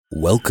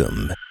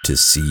Welcome to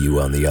See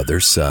You on the Other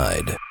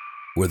Side,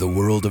 where the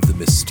world of the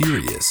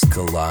mysterious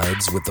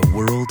collides with the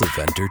world of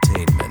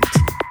entertainment.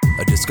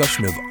 A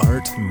discussion of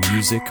art,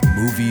 music,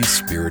 movies,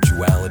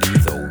 spirituality,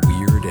 the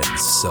weird, and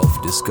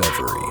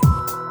self-discovery.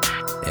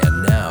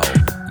 And now,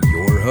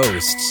 your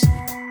hosts,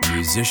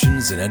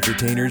 musicians and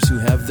entertainers who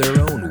have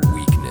their own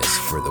weakness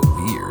for the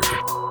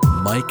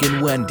weird. Mike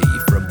and Wendy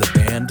from the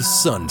band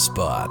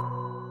Sunspot.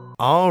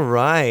 All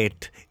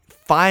right.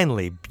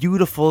 Finally,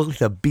 beautiful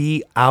to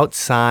be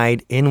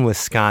outside in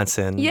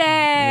Wisconsin.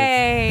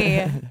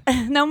 Yay!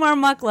 No more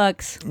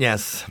mucklucks.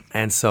 Yes.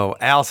 And so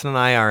Allison and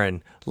I are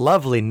in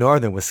lovely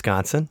northern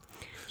Wisconsin.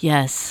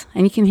 Yes.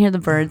 And you can hear the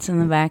birds in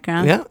the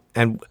background. Yeah.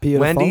 And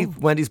Beautiful.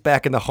 Wendy's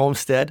back in the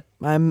homestead.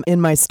 I'm in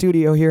my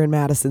studio here in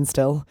Madison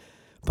still,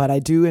 but I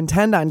do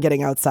intend on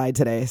getting outside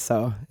today,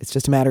 so it's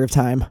just a matter of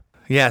time.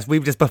 Yes,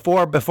 we've just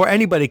before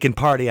anybody can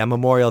party on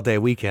Memorial Day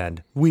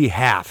weekend, we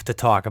have to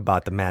talk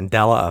about the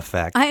Mandela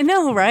effect. I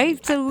know,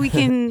 right? So we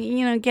can,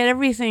 get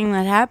everything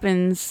that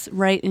happens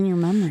right in your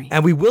memory.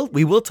 And we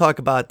will talk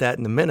about that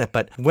in a minute.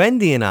 But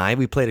Wendy and I,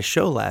 we played a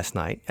show last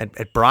night at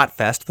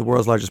Bratfest, the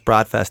world's largest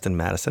Bratfest in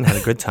Madison. Had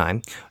a good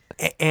time,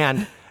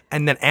 and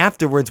then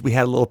afterwards we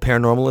had a little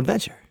paranormal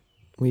adventure.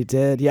 We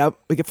did, yep.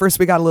 First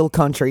we got a little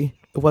country.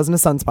 It wasn't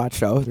a Sunspot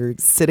show. We were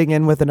sitting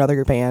in with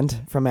another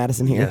band from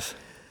Madison here. Yes.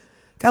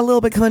 Got a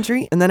little bit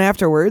country, and then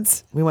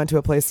afterwards, we went to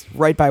a place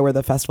right by where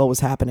the festival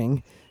was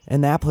happening,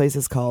 and that place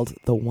is called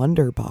the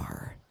Wonder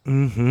Bar.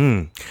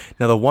 Mm-hmm.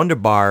 Now, the Wonder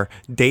Bar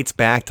dates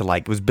back to,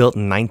 it was built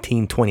in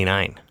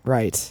 1929.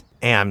 Right.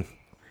 And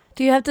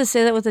Do you have to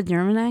say that with a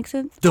German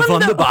accent? the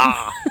Wonder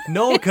Bar.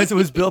 No, because it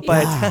was built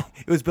by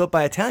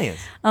Italians.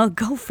 Oh,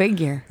 go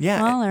figure.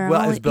 Yeah. Well, they're it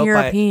all was built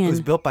European. it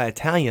was built by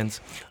Italians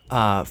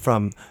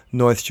from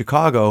North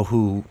Chicago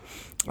who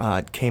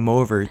came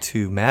over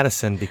to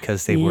Madison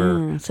because they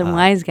were some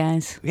wise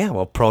guys. Yeah,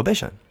 well,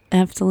 Prohibition.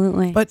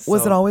 Absolutely. But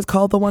was it always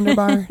called the Wonder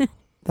Bar?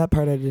 That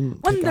part I didn't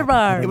pick Wonder up.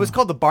 Bar. It was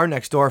called the Bar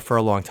Next Door for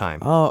a long time.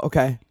 Oh,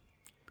 okay.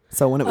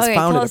 So when it was Okay,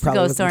 founded, tell it us the probably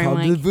ghost was story, called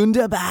Mike. the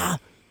Wonder Bar.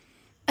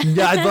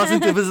 Yeah,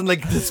 it wasn't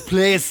like this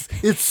place.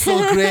 It's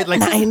so great. Like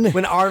Nine.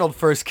 when Arnold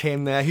first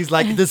came there, he's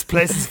like, "This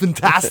place is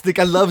fantastic.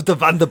 I love the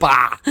Wonder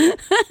Bar."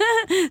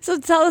 So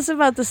tell us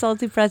about the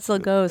salty pretzel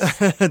ghost.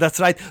 That's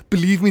right.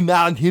 Believe me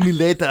now and hear me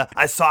later.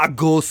 I saw a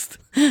ghost.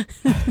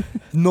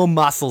 No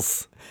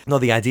muscles. No,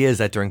 the idea is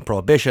that during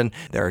Prohibition,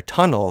 there are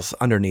tunnels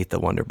underneath the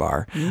Wonder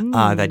Bar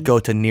that go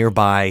to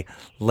nearby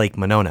Lake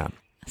Monona.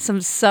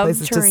 Some subterranean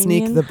Places to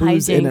sneak the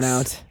booze in and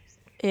hijinks. out.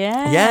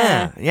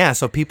 Yeah.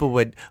 So people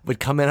would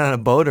come in on a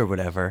boat or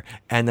whatever,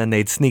 and then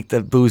they'd sneak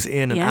the booze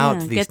in and out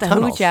these get the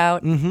tunnels. hooch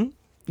out. Mm-hmm.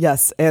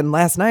 Yes, and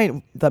last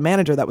night, the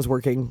manager that was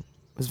working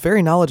was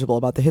very knowledgeable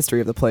about the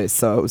history of the place,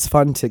 so it was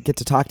fun to get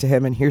to talk to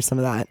him and hear some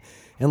of that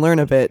and learn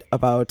a bit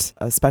about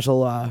a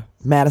special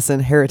Madison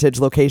heritage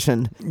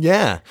location.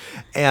 Yeah,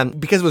 and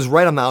because it was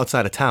right on the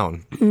outside of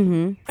town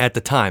at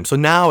the time. So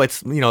now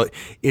it's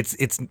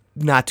it's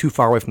not too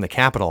far away from the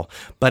capital,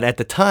 but at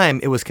the time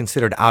it was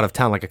considered out of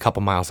town, like a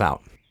couple miles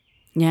out.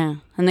 Yeah,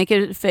 and they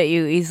could fit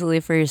you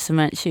easily for your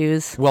cement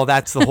shoes. Well,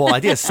 that's the whole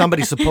idea.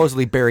 Somebody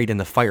supposedly buried in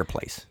the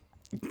fireplace.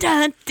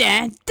 Dun,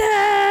 dun,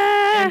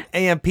 dun.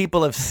 And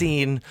people have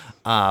seen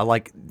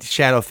like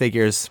shadow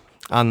figures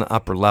on the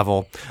upper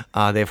level.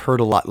 They've heard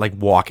a lot, like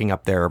walking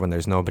up there when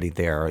there's nobody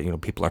there.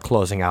 People are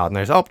closing out, and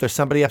there's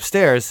somebody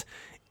upstairs.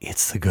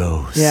 It's the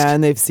ghost. Yeah,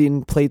 and they've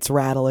seen plates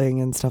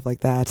rattling and stuff like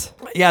that.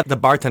 Yeah, the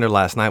bartender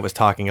last night was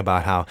talking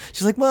about how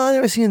she's like, well, I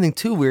never seen anything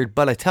too weird,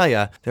 but I tell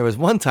you, there was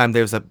one time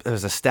there was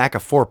a stack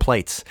of 4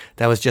 plates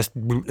that was just,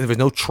 there was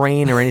no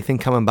train or anything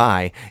coming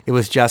by. It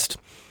was just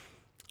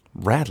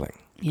rattling.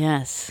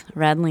 Yes,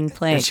 rattling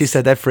plates. And she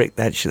said that freaked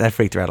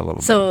her out a little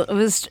bit. So it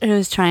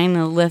was trying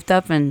to lift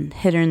up and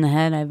hit her in the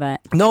head, I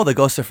bet. No, the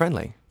ghosts are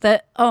friendly. Yeah.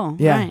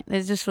 Right.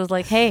 It just was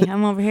like, hey,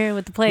 I'm over here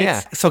with the plates.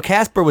 Yeah. So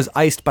Casper was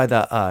iced by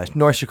the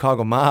North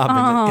Chicago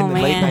mob in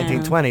the late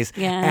 1920s.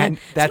 Yeah. And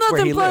that's it's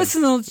where he nothing lives.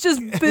 personal. It's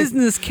just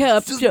business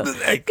caps.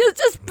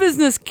 just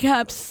business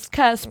caps,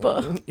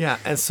 Casper. Yeah.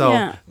 And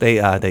so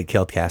they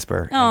killed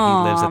Casper.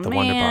 And he lives at the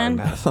Wonder Bar in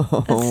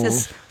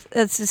Madison.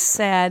 That's just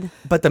sad.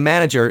 But the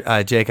manager,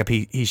 Jacob,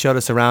 he showed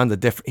us around the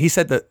different. He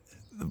said that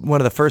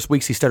one of the first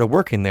weeks he started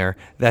working there,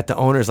 that the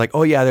owner's like,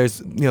 oh yeah,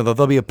 there's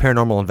there'll be a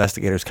paranormal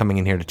investigators coming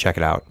in here to check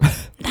it out.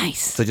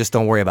 Nice. So just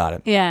don't worry about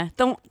it. Yeah.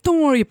 Don't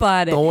worry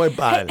about it. Don't worry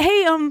about it.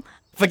 Hey,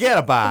 forget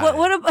about it.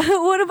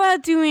 what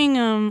about doing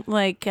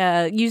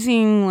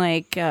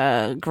using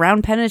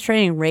ground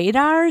penetrating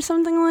radar or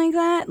something like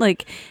that,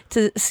 like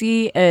to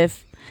see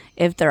if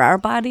there are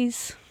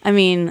bodies? I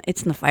mean,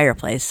 it's in the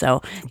fireplace,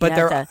 so. But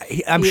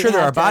I'm sure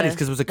there are bodies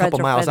because it was a couple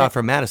miles out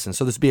from Madison,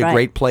 so this would be a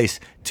great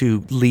place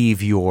to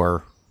leave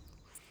your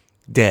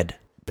dead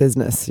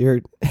Business,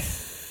 your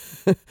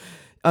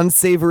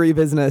unsavory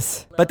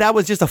business. But that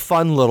was just a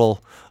fun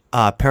little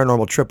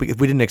paranormal trip we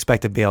didn't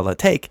expect to be able to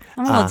take.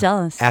 I'm a little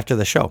jealous. After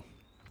the show.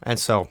 And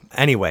so,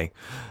 anyway,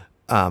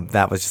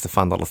 that was just a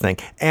fun little thing.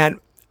 And,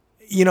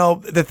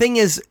 the thing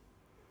is,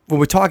 when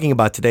we're talking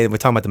about today, we're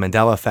talking about the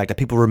Mandela effect, that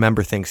people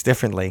remember things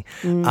differently.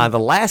 The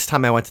last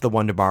time I went to the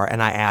Wonder Bar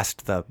and I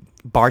asked the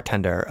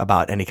bartender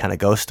about any kind of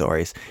ghost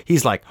stories,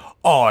 he's like,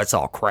 "Oh, it's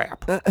all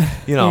crap."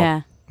 You know,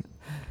 Yeah.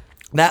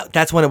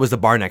 that's when it was the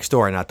bar next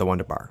door, not the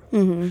Wonder Bar.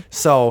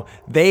 So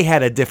they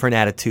had a different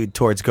attitude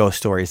towards ghost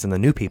stories than the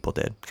new people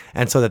did,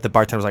 and so that the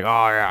bartender was like,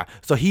 "Oh yeah,"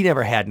 so he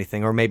never had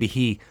anything, or maybe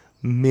he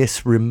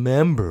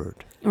misremembered.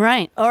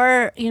 Right.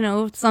 Or,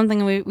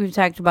 something we've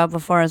talked about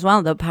before as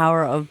well, the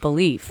power of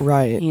belief.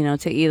 Right.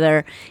 To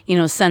either,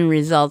 send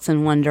results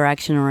in one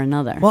direction or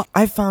another. Well,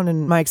 I've found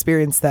in my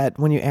experience that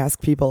when you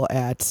ask people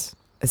at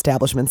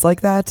establishments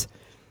like that,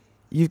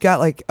 you've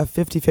got like a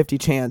 50-50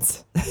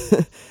 chance.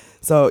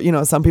 So,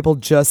 some people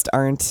just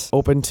aren't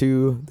open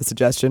to the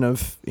suggestion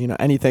of,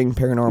 anything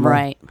paranormal.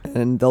 Right.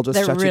 And they'll just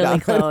They're shut you really down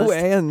closed. right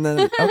away. And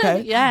then,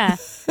 okay. Yeah.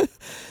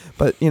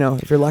 But,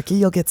 if you're lucky,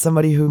 you'll get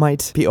somebody who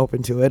might be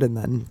open to it, and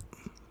then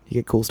you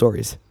get cool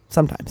stories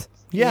sometimes.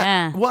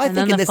 Yeah. Well, I And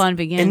think then the fun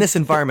begins. in this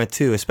environment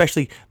too,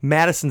 especially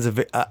Madison's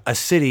a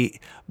city.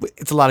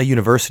 It's a lot of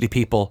university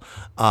people,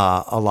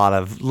 a lot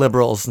of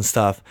liberals and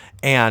stuff.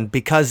 And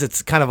because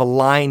it's kind of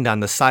aligned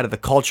on the side of the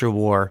culture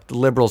war, the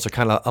liberals are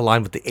kind of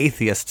aligned with the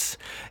atheists,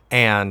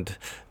 and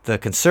the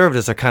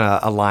conservatives are kind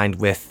of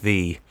aligned with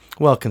the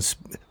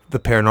the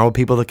paranormal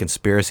people, the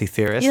conspiracy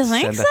theorists. You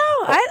think and so?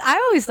 I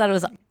always thought it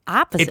was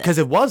opposite. Because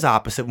it was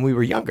opposite when we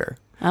were younger.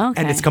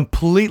 Okay. And it's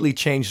completely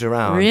changed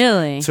around.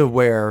 Really? To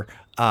where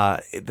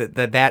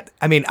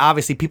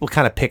obviously people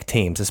kind of pick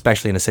teams,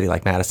 especially in a city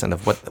like Madison,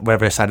 of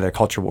whatever side of their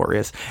culture war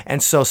is.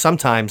 And so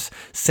sometimes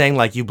saying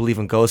like you believe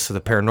in ghosts or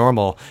the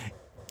paranormal,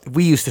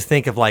 we used to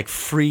think of like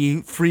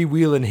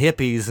freewheeling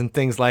hippies and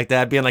things like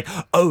that, being like,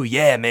 "Oh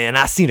yeah, man,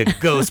 I seen a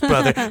ghost,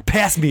 brother.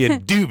 Pass me a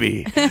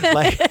doobie."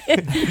 Like,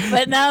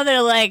 but now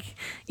they're like,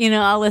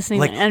 all listening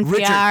Like to NPR,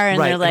 Richard- and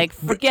right, they're like,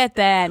 and forget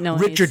that noise.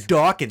 Richard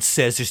Dawkins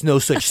says there's no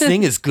such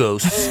thing as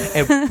ghosts,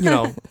 and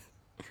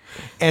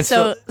and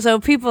So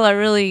people are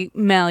really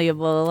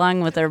malleable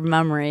along with their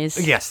memories.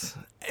 yes,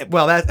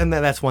 well,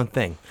 that's one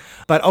thing.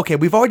 But okay,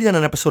 we've already done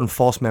an episode on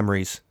false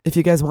memories. If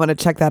you guys want to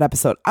check that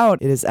episode out,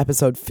 it is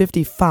episode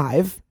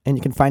 55, and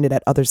you can find it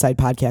at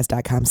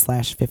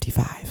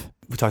othersidepodcast.com/55.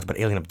 We talked about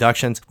alien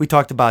abductions. We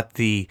talked about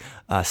the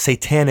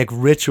satanic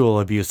ritual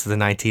abuse of the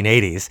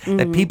 1980s,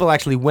 that people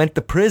actually went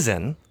to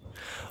prison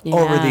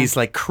over Yeah. these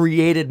like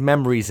created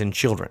memories in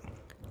children.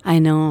 I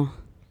know.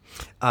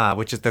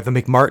 Which is the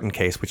McMartin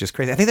case, which is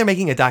crazy. I think they're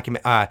making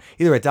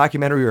either a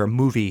documentary or a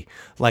movie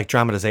like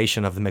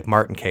dramatization of the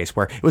McMartin case,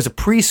 where it was a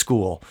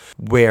preschool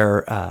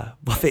where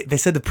they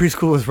said the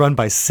preschool was run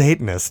by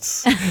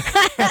Satanists.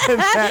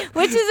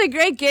 Which is a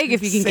great gig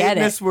if you can get it.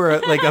 Satanists were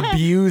like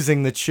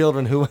abusing the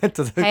children who went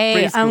to the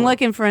Hey, preschool. I'm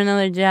looking for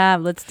another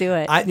job. Let's do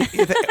it.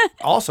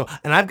 Also,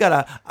 and I've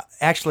got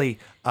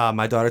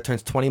my daughter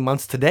turns 20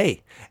 months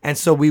today. And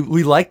so we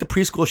like the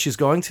preschool she's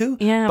going to,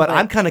 Yeah, but but-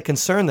 I'm kind of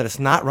concerned that it's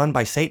not run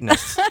by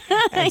Satanists.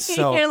 And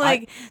so You're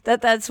like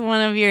that's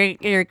one of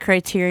your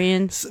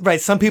criterion.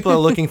 right, some people are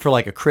looking for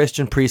like a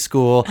Christian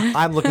preschool.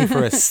 I'm looking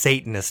for a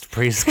Satanist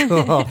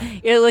preschool.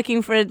 You're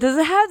looking for. Does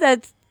it have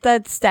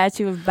that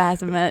statue of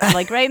Baphomet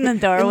like right in the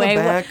doorway?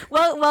 back.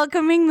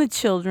 Welcoming the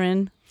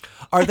children.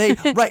 Are they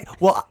right?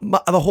 Well,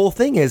 the whole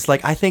thing is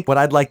like, I think what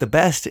I'd like the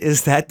best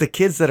is that the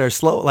kids that are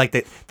slow, like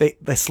the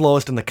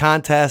slowest in the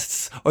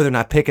contests, or they're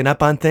not picking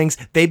up on things,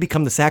 they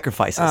become the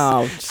sacrifices.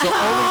 Oh, So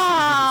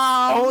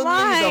Oh, only the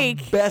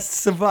Mike. best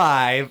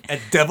survive at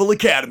Devil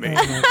Academy,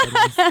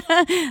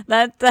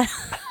 That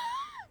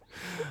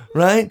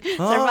right?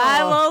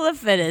 survival of the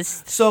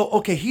fittest. So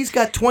okay, he's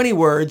got 20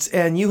 words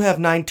and you have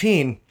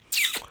 19.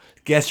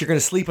 Guess you're gonna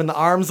sleep in the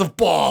arms of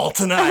Ball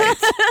tonight.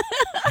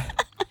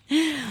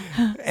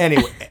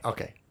 Anyway,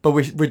 okay. But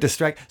we're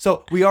distracted.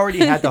 So we already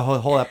had the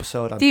whole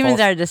episode on Demons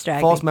are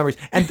distracting. false memories.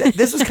 And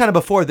this was kind of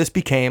before this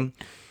became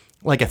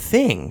like a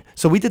thing.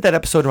 So we did that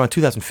episode around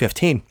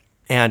 2015.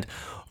 And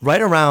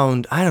right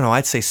around, I don't know,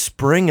 I'd say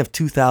spring of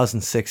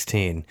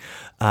 2016,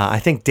 I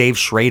think Dave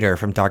Schrader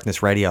from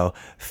Darkness Radio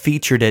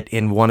featured it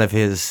in one of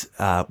his,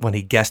 when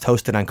he guest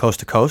hosted on Coast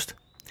to Coast.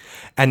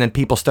 And then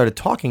people started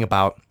talking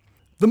about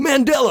the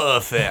Mandela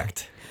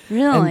effect.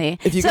 Really?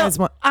 if you guys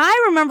want-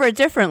 I remember it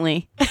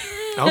differently.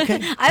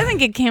 Okay. I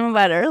think it came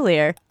about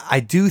earlier. I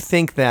do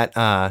think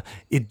that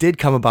it did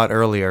come about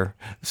earlier.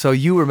 So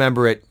you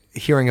remember it,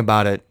 hearing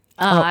about it.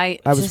 I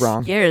was just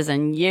wrong. Years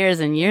and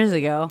years and years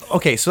ago.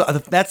 Okay, so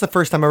that's the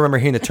first time I remember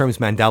hearing the terms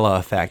Mandela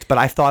effect. But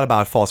I've thought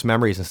about false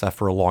memories and stuff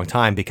for a long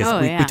time because Oh,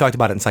 we yeah. talked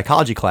about it in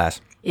psychology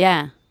class.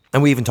 Yeah.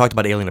 And we even talked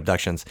about alien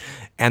abductions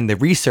and the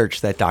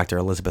research that Dr.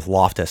 Elizabeth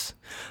Loftus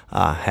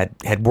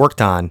had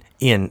worked on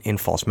in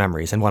false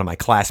memories. And one of my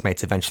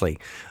classmates eventually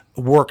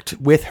worked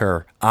with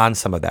her on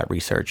some of that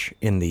research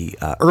in the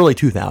early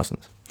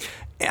 2000s.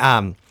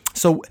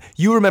 So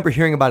you remember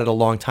hearing about it a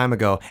long time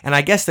ago, and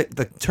I guess that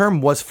the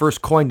term was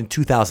first coined in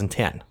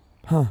 2010.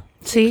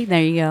 See,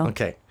 there you go.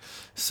 Okay,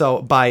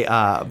 so by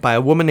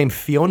a woman named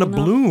Fiona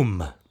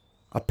Bloom,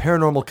 a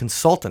paranormal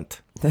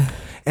consultant.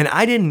 And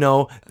I didn't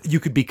know you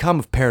could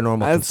become a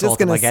paranormal I was just consultant.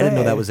 gonna Like I didn't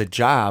know say. that was a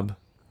job.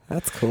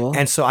 That's cool.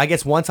 And so I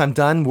guess once I'm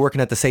done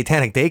working at the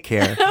satanic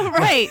daycare,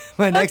 Right.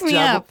 my Hook next me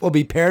job up. will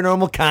be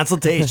paranormal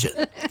consultation.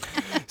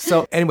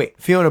 So anyway,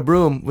 Fiona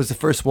Broome was the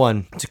first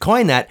one to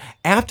coin that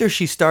after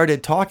she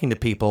started talking to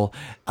people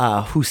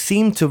who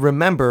seemed to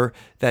remember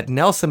that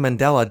Nelson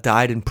Mandela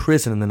died in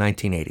prison in the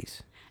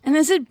 1980s. And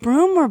is it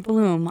Broom or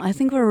Bloom? I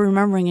think we're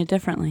remembering it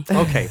differently.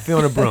 Okay,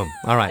 Fiona Broome.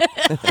 All right.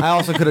 I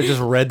also could have just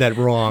read that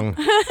wrong.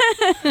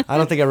 I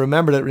don't think I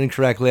remembered it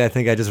incorrectly. I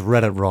think I just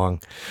read it wrong.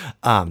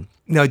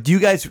 Now, do you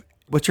guys,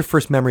 what's your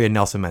first memory of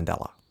Nelson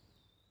Mandela?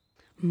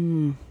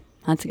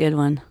 That's a good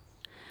one.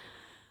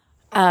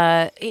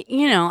 I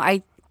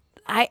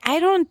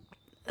don't,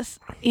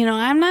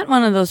 I'm not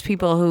one of those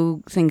people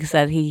who thinks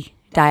that he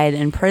died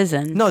in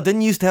prison. No,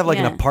 didn't you used to have like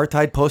Yeah. an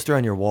apartheid poster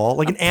on your wall?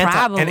 Like an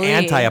Probably.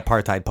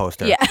 anti-apartheid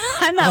poster. Yeah,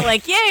 I'm not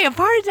like, yay,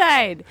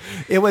 apartheid.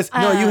 It was,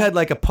 no, you had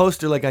like a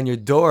poster like on your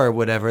door or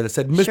whatever that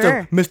said,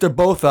 Sure. Mr.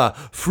 Botha,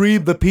 free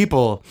the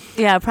people.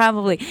 Yeah,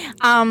 probably.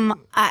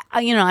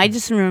 I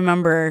just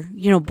remember,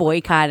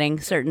 boycotting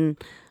certain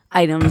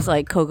items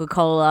like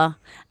Coca-Cola.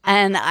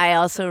 And I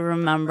also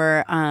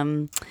remember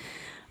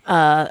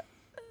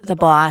the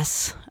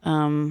boss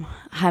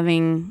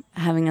having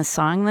a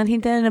song that he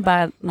did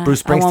about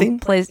Bruce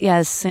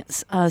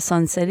Springsteen?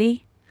 Sun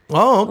City.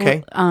 Oh,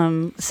 okay.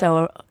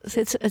 So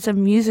it's a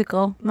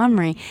musical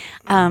memory.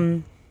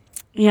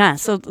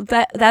 So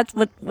that's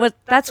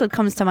what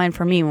comes to mind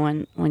for me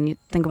when you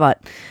think about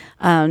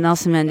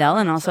Nelson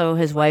Mandela and also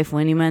his wife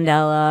Winnie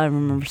Mandela. I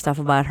remember stuff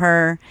about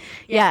her.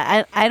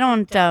 Yeah, I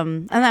don't.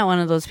 I'm not one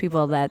of those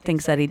people that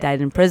thinks that he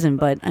died in prison,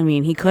 but I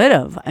mean he could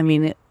have. I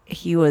mean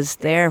he was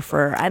there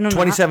for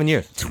 27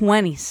 years.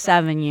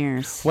 27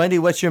 years. Wendy,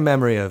 what's your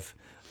memory of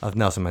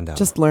Nelson Mandela?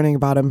 Just learning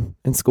about him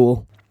in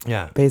school,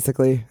 yeah.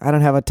 basically. I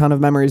don't have a ton of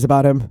memories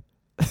about him.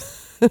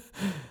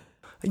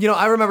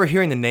 I remember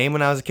hearing the name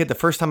when I was a kid. The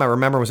first time I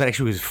remember was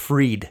actually he was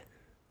freed.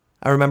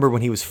 I remember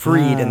when he was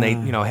freed, and they, it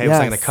was like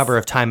on the yes. cover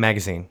of Time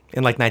magazine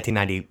in like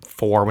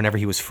 1994. Whenever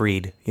he was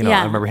freed, I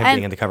Yeah, remember him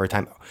being on the cover of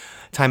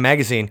Time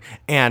magazine,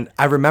 and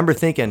I remember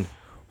thinking,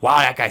 "Wow,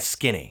 that guy's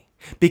skinny,"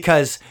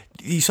 because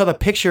you saw the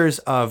pictures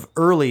of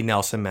early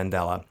Nelson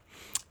Mandela,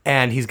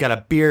 and he's got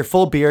a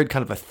full beard,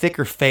 kind of a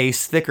thicker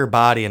face, thicker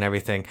body, and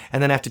everything.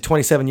 And then after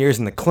 27 years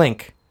in the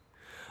clink,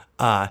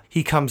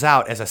 he comes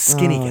out as a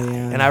skinny guy.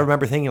 yeah. And I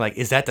remember thinking, like,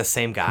 is that the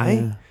same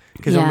guy?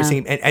 Because I Yeah. remember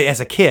seeing, and as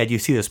a kid, you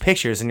see those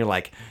pictures, and you're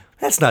like,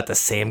 that's not the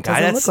same guy.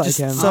 Doesn't That's look like just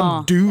him.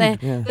 some dude.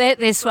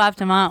 They swapped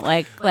him out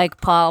like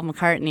Paul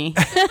McCartney.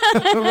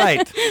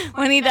 Right.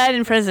 When he died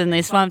in prison,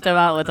 they swapped him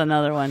out with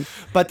another one.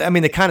 But, I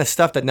mean, the kind of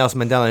stuff that Nelson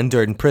Mandela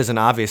endured in prison,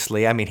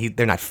 obviously, I mean,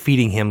 they're not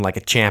feeding him like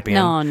a champion.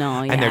 No,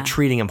 And they're yeah.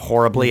 treating him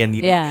horribly. And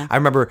Yeah. I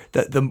remember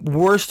the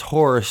worst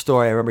horror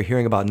story I remember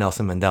hearing about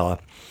Nelson Mandela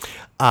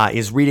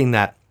is reading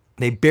that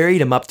they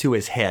buried him up to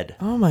his head.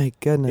 Oh my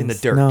goodness. In the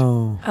dirt.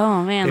 No.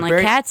 Oh man, They like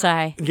buried- Cat's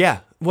Eye. Yeah.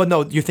 Well,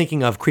 no, you're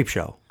thinking of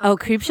Creepshow. Oh,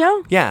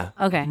 Creepshow? Yeah.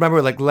 Okay.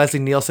 Remember, like Leslie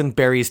Nielsen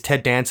buries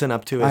Ted Danson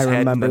up to his I head, and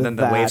remember then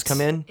the that. waves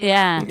come in.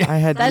 Yeah. I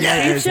had That's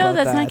nightmares Creepshow? about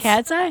That's not that.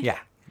 Cat's Eye? Yeah.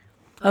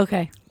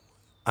 Okay.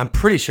 I'm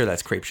pretty sure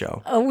that's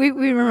Creepshow. Oh, we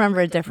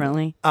remember it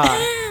differently.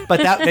 But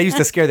that used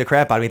to scare the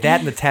crap out of me. That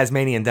and the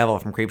Tasmanian Devil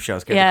from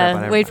Creepshow scared the crap out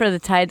of Yeah, me. wait for the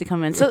tide to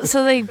come in.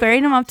 So they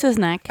buried him up to his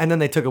neck. And then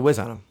they took a whiz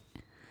on him.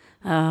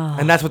 Oh.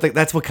 And that's what kind of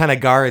that's what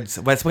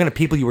kind of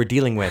people you were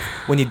dealing with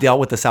when you dealt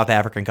with the South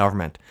African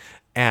government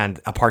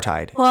and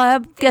apartheid. Well, I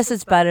guess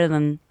it's better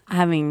than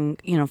having,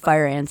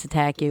 fire ants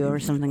attack you or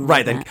something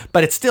Right, like that.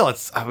 but it's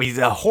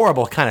a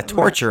horrible kind of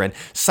torture, and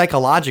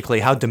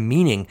psychologically, how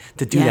demeaning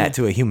to do Yeah. that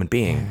to a human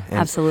being. And,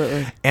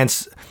 Absolutely. And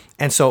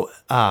so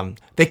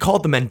they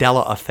called the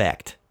Mandela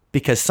effect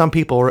because some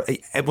people,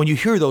 when you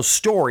hear those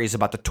stories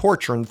about the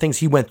torture and the things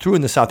he went through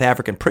in the South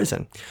African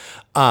prison,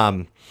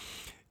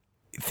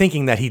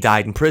 thinking that he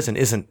died in prison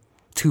isn't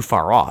too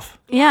far off.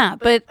 Yeah,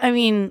 but I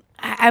mean,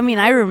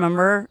 I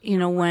remember,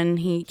 when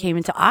he came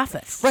into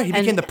office. Right, he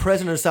became And the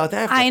president of South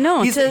Africa. I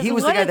know. He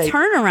was what the guy a they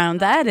turnaround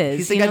that is.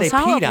 he's the guy they so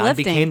peed on,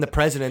 uplifting. became the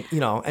president.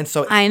 And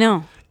so I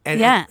know. And,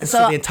 yeah. and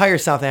so the entire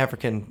South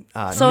African so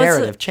it's-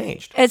 narrative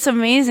changed. It's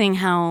amazing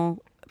how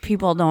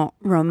people don't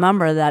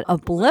remember that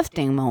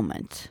uplifting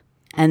moment,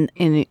 and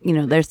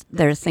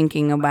they're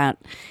thinking about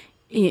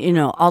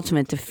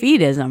ultimate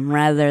defeatism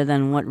rather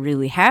than what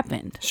really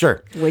happened.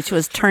 Sure. Which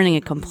was turning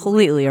it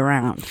completely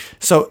around.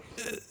 So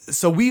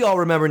we all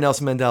remember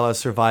Nelson Mandela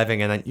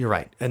surviving, and then you're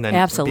right, and then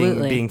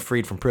Absolutely. being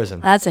freed from prison,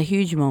 That's a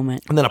huge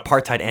moment. and then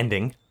apartheid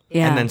ending.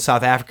 Yeah. And then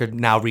South Africa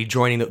now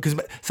rejoining because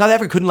South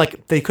Africa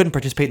couldn't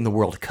participate in the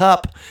World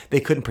Cup,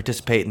 they couldn't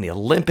participate in the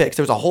Olympics.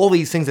 There was a whole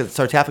these things that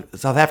South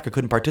Africa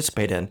couldn't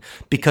participate in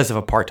because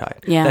of apartheid.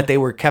 Yeah. That they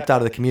were kept out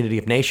of the community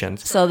of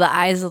nations. So the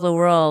eyes of the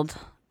world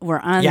were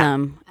on Yeah.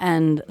 them,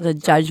 and the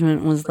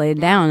judgment was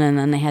laid down, and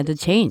then they had to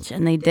change,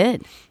 and they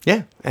did.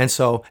 Yeah, and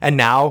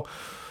now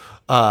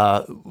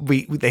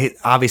they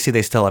obviously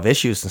they still have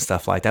issues and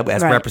stuff like that.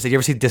 As Right. represented, you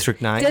ever see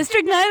District 9?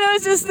 District 9, I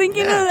was just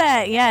thinking of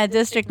that. Yeah,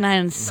 District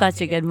 9 is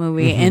such a good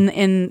movie. In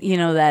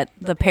that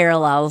the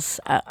parallels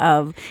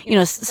of,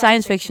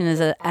 science fiction is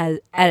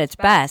at its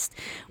best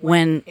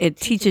when it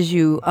teaches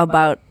you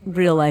about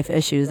real life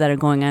issues that are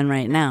going on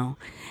right now.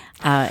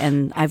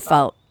 And I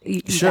felt you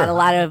Sure. got a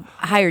lot of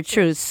higher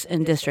truths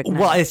in District 9.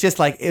 Well, it's just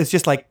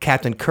like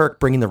Captain Kirk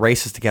bringing the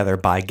races together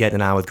by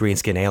getting on with green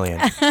skin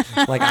aliens.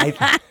 Like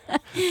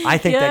I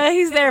think that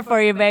he's there for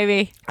you,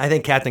 baby. I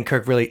think Captain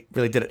Kirk really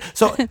did it.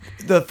 So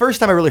the first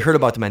time I really heard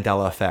about the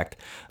Mandela effect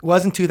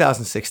was in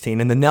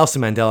 2016, and the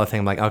Nelson Mandela thing.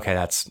 I'm like, okay,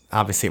 that's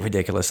obviously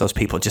ridiculous. Those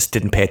people just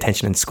didn't pay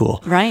attention in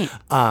school, Right.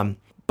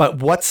 But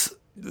what's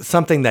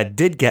something that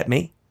did get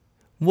me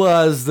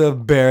was the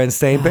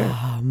Berenstain Bear.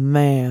 Oh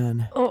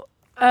man.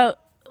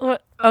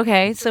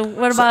 Okay, so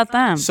what about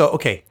them? So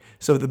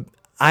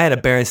I had a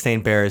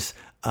Berenstain Bears.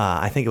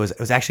 I think it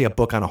was actually a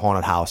book on a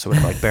haunted house. It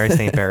was like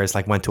Berenstain Bears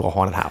went to a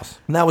haunted house,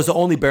 and that was the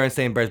only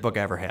Berenstain Bears book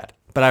I ever had.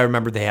 But I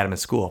remembered they had them in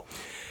school,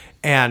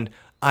 and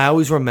I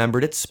always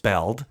remembered it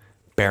spelled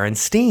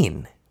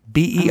Berenstein,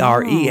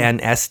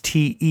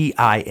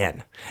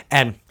 Berenstein,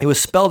 and it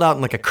was spelled out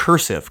in like a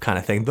cursive kind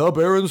of thing, the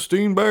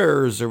Berenstain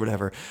Bears or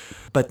whatever.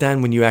 But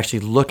then when you actually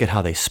look at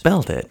how they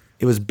spelled it,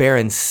 it was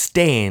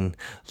Berenstain,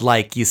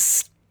 like you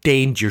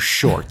stained your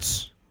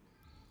shorts.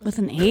 With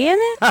an A in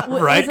it?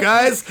 Right,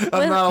 guys?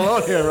 I'm not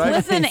alone here, right?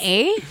 With an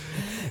A?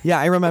 Yeah,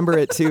 I remember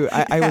it too.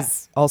 I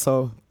was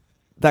also,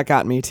 that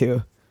got me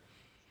too.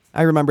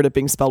 I remembered it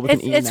being spelled with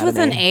an E. It's not with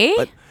an A?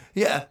 But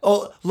Yeah.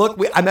 Oh, look,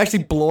 I'm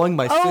actually blowing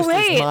my sister's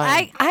wait.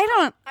 mind.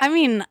 I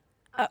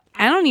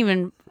don't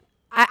even.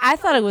 I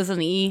thought it was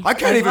an E. I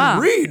can't as even well.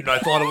 read, and I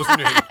thought it was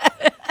an E.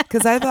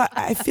 because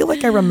I feel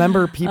like I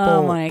remember people,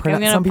 Oh, Mike, I'm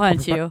gonna some people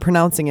punch you.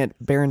 pronouncing it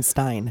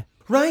Berenstein.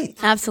 Right.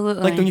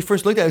 Absolutely. Like when you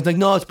first looked at it, it's like,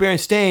 no, it's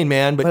Berenstain,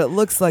 man. But But it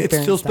looks like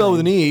it's still spelled with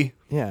an E.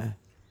 Yeah.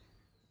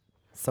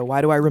 So why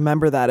do I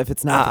remember that if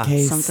it's not the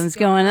case? Something's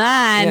going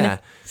on. Yeah.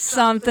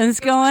 Something's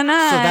going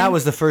on. So that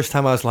was the first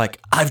time I was like,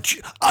 I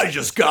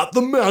just got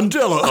the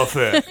Mandela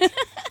effect.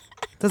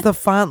 Does the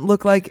font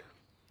look like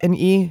an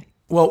E?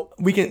 Well,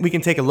 we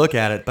can take a look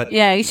at it, but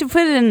Yeah, you should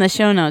put it in the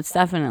show notes,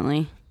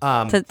 definitely.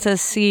 To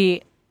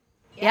see.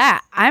 Yeah,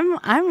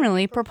 I'm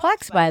really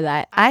perplexed by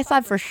that. I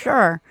thought for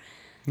sure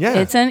yeah,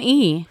 it's an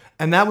E.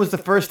 and that was the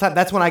first time.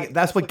 That's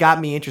what got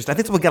me interested. I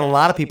think that's what got a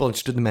lot of people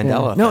interested in the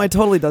Mandela effect. No, it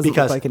totally doesn't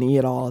Because- look like an E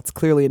at all. It's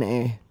clearly an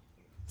A.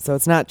 So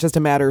it's not just a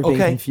matter of being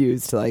Okay.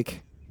 confused,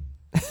 like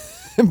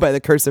by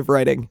the cursive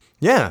writing.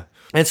 Yeah,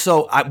 and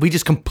so we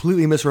just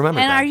completely misremembered And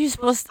that.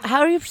 how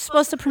are you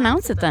supposed to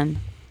pronounce it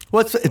then?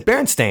 Well, it's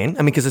Berenstain.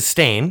 I mean, because it's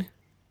stain.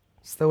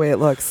 It's the way it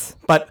looks.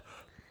 But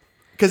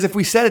because if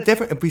we said it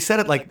different, if we said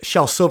it like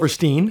Shel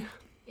Silverstein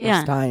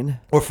Yeah. Stein.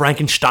 or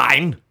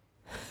Frankenstein,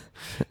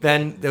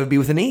 then it would be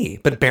with an E.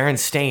 But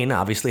Berenstain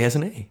obviously has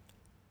an A.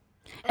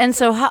 And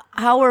so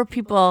how were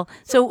people?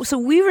 So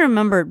we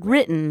remembered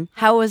written.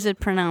 How was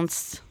it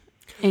pronounced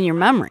in your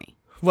memory?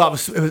 Well, it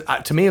was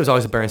to me, it was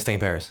always the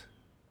Berenstain Bears.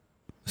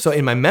 So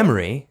in my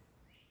memory,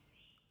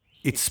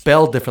 it's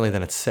spelled differently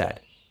than it's said.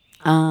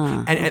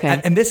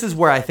 And this is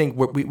where I think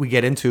we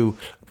get into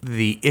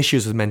the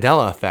issues with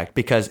Mandela effect,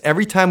 because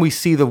every time we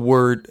see the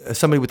word,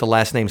 somebody with the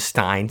last name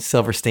Stein,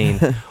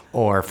 Silverstein,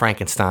 or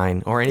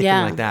Frankenstein, or anything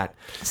Yeah. like that,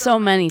 So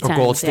many or times.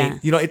 Goldstein,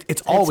 Yeah.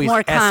 it's always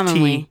more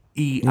commonly.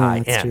 Stein. Yeah,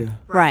 that's true.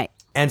 Right.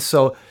 And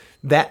so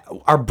that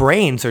our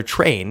brains are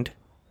trained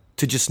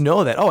to just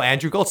know that, oh,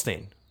 Andrew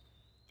Goldstein.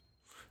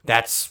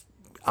 That's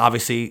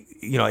obviously,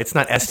 it's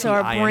not S-T-I-N-E. So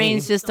our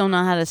brains just don't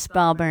know how to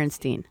spell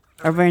Bernstein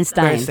or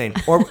Bernstein.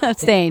 Berenstain. Or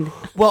Stained.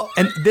 Well,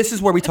 and this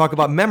is where we talk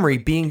about memory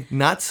being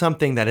not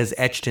something that is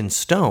etched in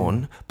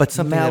stone, but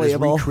something that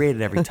Malleable. is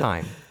recreated every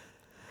time.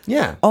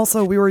 Yeah.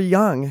 Also, we were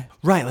young,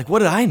 Right. Like, what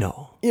did I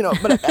know?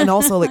 but and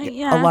also like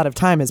Yeah. a lot of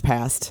time has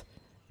passed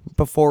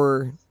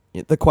before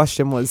the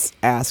question was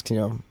asked,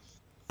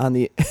 on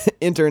the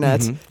internet.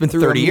 It's been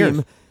through a 30 years.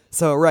 meme.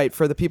 So, right,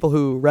 for the people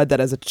who read that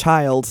as a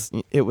child,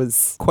 it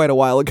was quite a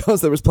while ago, so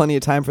there was plenty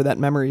of time for that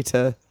memory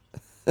to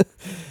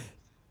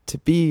to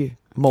be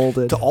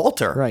molded. To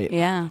alter. Right.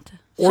 Yeah.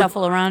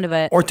 Shuffle around a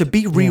bit. Or to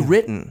be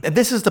rewritten. And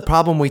this is the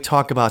problem we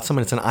talk about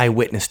someone that's an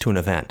eyewitness to an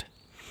event.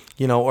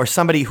 Or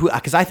somebody who,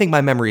 because I think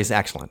my memory is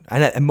excellent.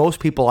 And most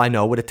people I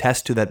know would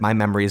attest to that my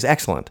memory is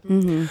excellent.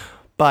 Mm-hmm.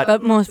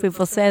 But most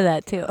people say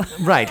that too.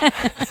 Right.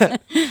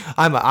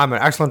 I'm an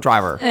excellent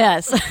driver.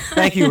 Yes.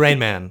 Thank you, Rain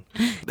Man.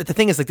 But the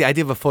thing is, like, the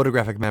idea of a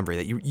photographic memory,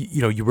 that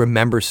you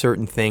remember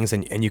certain things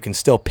and you can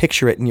still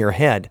picture it in your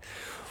head.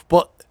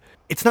 Well,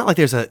 it's not like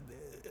there's a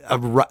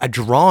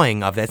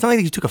drawing of that. It's not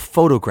like you took a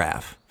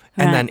photograph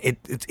and then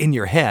it's in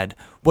your head.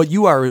 What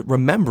you are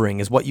remembering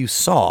is what you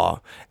saw,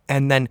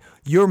 and then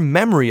your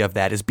memory of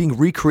that is being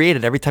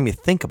recreated every time you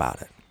think about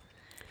it.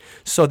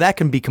 So that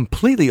can be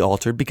completely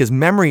altered, because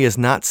memory is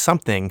not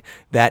something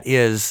that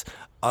is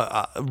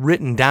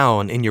written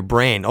down in your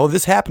brain. Oh,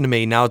 this happened to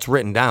me, now it's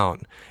written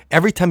down.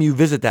 Every time you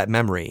visit that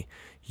memory,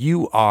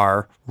 you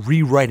are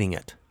rewriting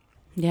it.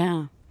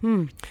 Yeah.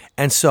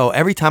 And so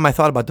every time I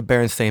thought about the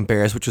Berenstain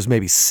Bears, which was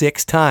maybe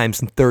 6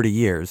 times in 30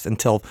 years,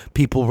 until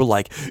people were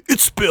like,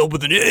 "It's spelled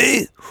with an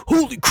A.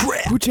 Holy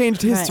crap!" Who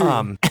changed history?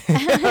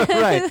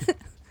 Right.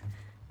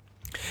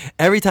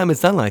 Every time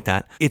it's done like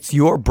that, it's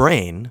your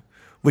brain,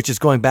 which is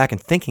going back and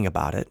thinking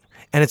about it,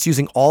 and it's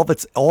using all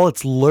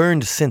it's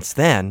learned since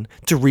then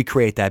to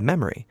recreate that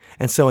memory.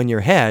 And so in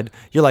your head,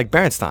 you're like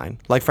Berenstain,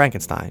 like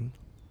Frankenstein,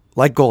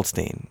 like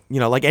Goldstein,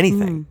 like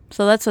anything.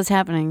 So that's what's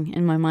happening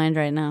in my mind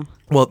right now.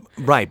 Well,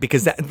 right,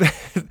 because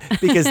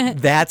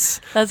that's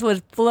That's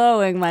what's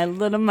blowing my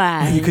little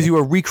mind. because you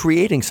are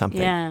recreating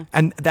something. Yeah.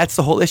 And that's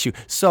the whole issue.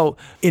 So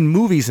in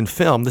movies and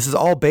film, this is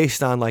all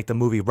based on like the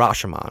movie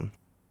Rashomon,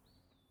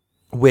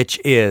 which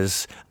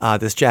is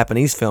this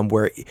Japanese film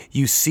where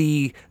you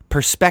see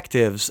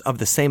perspectives of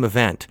the same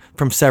event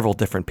from several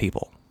different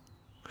people.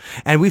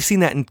 And we've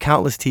seen that in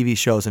countless TV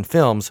shows and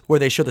films where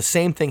they show the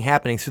same thing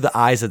happening through the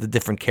eyes of the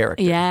different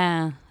characters.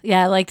 Yeah.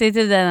 Yeah, like they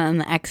did that on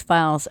the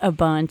X-Files a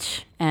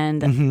bunch,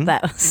 and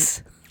that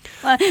was...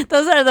 Well,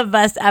 those are the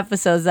best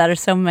episodes that are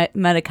so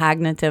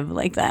metacognitive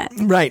like that.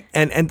 Right.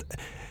 And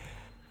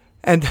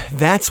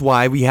that's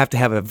why we have to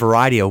have a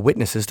variety of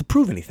witnesses to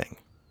prove anything.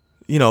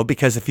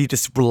 Because if you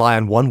just rely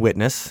on one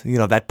witness,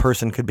 that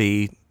person could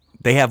be...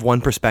 They have one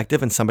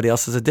perspective and somebody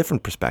else has a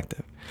different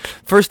perspective.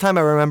 First time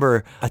I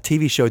remember a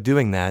TV show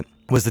doing that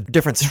was the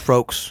Different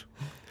Strokes.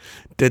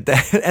 Did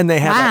that, and they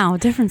had Wow,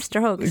 Different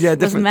Strokes. yeah,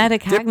 Was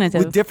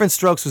metacognitive. Different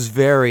Strokes was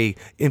very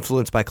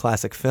influenced by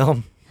classic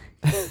film.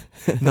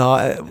 No,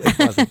 it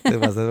wasn't. It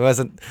wasn't. It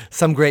wasn't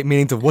some great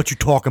meaning to what you're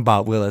talking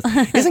about, Willis.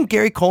 Isn't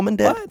Gary Coleman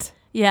dead? What?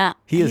 Yeah,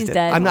 He is he's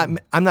dead. dead.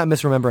 I'm not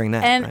misremembering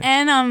that. And right?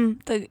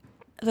 and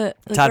the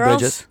Todd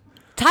girls, Bridges.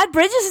 Todd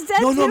Bridges is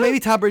dead No, too? maybe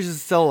Todd Bridges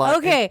is still alive.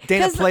 Okay,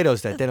 Dana 'cause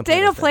Plato's dead.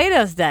 Dana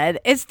Plato's dead.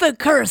 It's the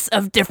curse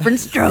of Different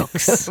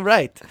Strokes.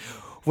 Right.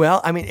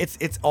 Well, I mean,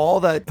 it's all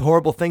the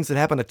horrible things that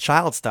happen to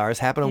child stars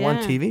happen in one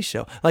Yeah. TV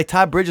show. Like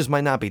Todd Bridges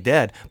might not be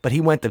dead, but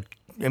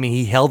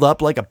he held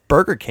up like a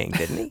Burger King,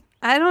 didn't he?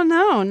 I don't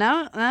know.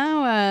 Now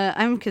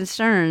I'm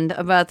concerned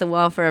about the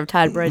welfare of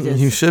Todd Bridges.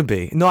 You should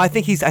be. No, I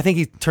think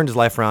he turned his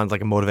life around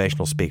like a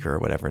motivational speaker or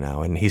whatever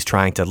now, and he's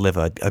trying to live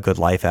a good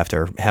life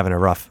after having a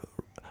rough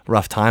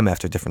time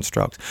after Different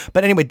Strokes.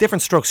 But anyway,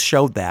 Different Strokes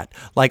showed that.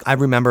 Like I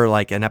remember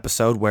like an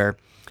episode where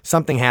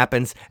something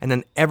happens and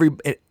then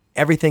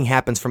everything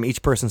happens from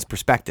each person's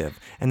perspective,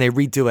 and they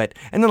redo it.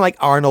 And then like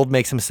Arnold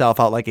makes himself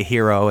out like a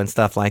hero and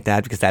stuff like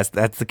that because that's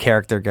the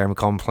character Gary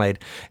Coleman played.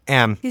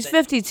 And He's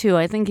 52.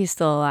 I think he's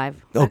still alive.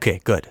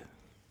 okay, good.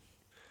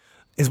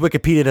 His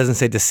Wikipedia doesn't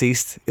say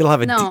deceased. It'll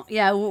have a No,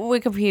 yeah,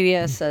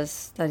 Wikipedia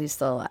says that he's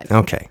still alive.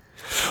 Okay.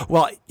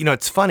 Well,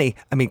 it's funny.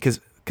 I mean, because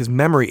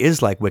memory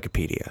is like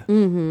Wikipedia.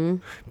 Mm-hmm.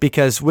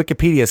 Because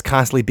Wikipedia is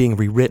constantly being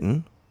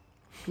rewritten,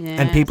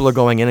 and people are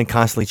going in and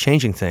constantly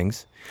changing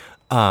things.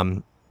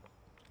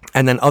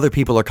 And then other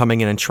people are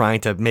coming in and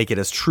trying to make it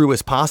as true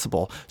as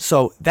possible.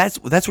 So that's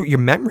what your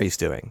memory's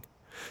doing.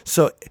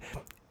 So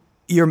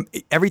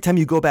every time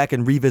you go back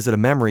and revisit a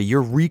memory,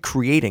 you're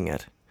recreating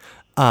it.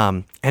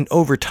 And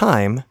over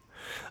time,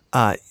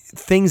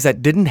 things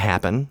that didn't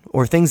happen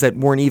or things that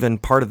weren't even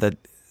part of that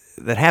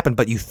happened,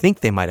 but you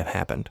think they might have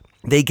happened,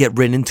 they get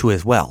written into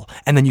as well.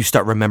 And then you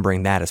start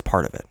remembering that as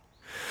part of it.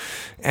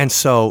 And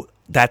so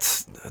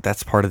that's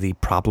part of the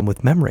problem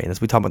with memory. And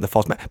as we talk about the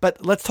false memory.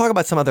 But let's talk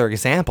about some other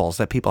examples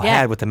that people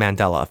had with the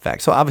Mandela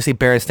effect. So obviously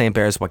Berenstain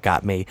Bears is what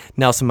got me.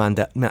 Nelson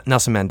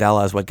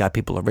Mandela is what got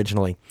people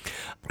originally.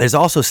 There's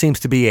also seems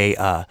to be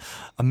a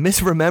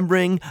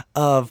misremembering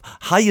of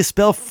how you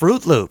spell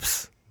Fruit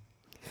Loops.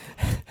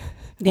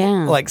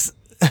 Yeah. Like...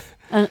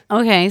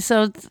 Okay,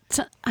 so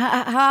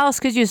how else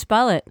could you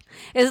spell it?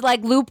 Is it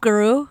like Loop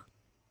Guru?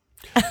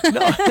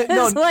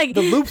 No, like-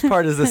 the loops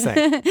part is the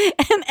same.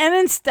 and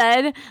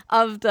instead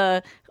of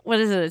what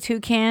is it, a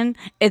toucan?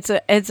 It's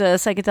a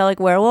psychedelic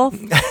werewolf.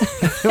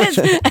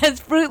 it's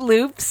Fruit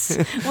Loops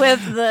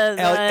with the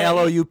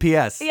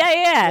L-O-U-P-S.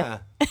 Yeah.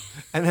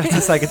 And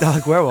that's a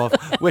psychedelic werewolf,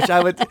 which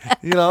I would,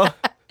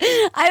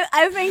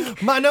 I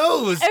think my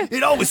nose,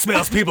 it always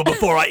smells people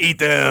before I eat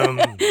them.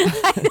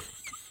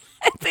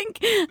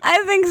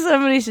 I think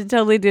somebody should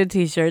totally do a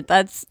T-shirt.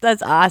 That's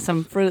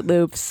awesome. Fruit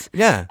Loops.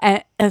 Yeah.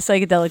 A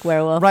psychedelic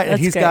werewolf. Right, and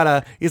That's he's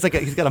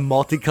great. got a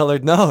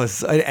multicolored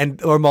nose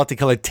or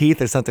multicolored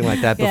teeth or something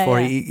like that before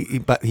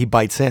Yeah. he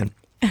bites in.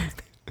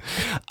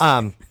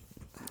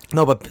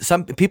 No, but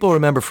some people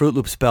remember Fruit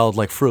Loops spelled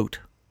like fruit,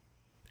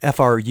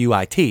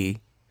 F-R-U-I-T,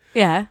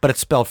 Yeah. but it's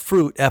spelled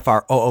fruit,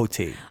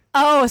 F-R-O-O-T.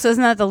 Oh, so it's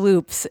not the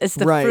loops. It's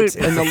the Right, fruit.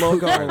 and the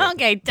logo.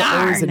 Okay, The O's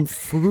darn. and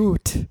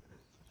fruit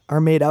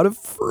are made out of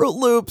Fruit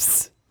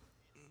Loops.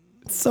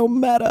 It's so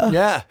meta.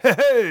 Yeah.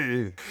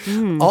 Hey.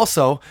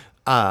 Also,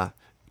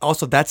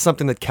 that's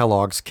something that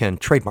Kellogg's can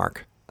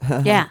trademark.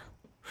 Yeah.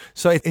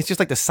 So it's just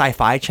like the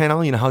Sci-Fi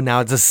channel. You know how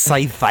now it's a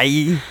Sci-Fi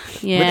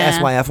with Yeah.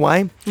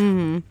 S-Y-F-Y?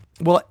 Mm-hmm.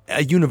 Well,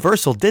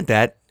 Universal did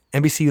that.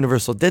 NBC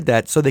Universal did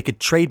that so they could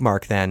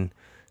trademark then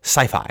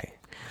Sci-Fi.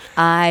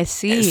 I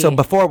see. So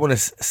before, when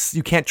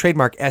you can't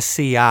trademark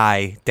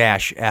SCI-FI,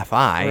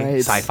 Right.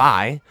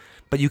 Sci-Fi,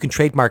 but you can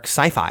trademark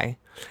sci-fi.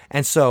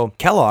 And so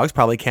Kellogg's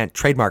probably can't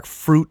trademark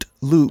Fruit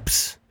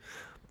Loops,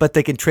 but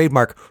they can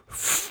trademark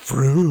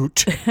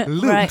Fruit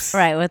Loops.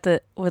 Right,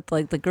 with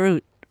like the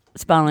Groot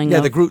spelling. Yeah,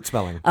 of, the Groot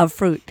spelling. of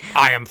fruit.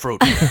 I am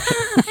fruit.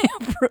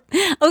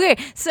 Okay,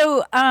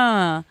 so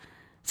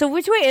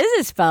which way is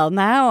it spelled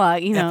now?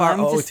 I'm just-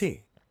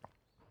 F-R-O-O-T.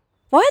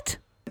 What?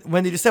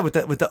 When did you say with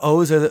the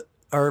O's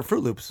are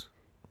Fruit Loops?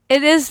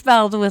 It is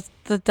spelled with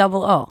the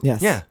double O.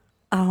 Yes. Yeah.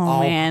 Oh,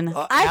 man.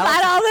 I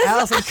thought all this.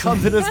 Allison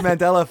comes in this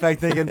Mandela effect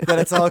thinking that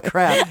it's all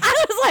crap.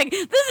 I was like,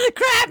 this is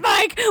crap,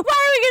 Mike. Why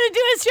are we going to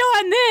do a show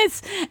on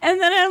this? And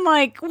then I'm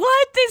like,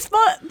 what?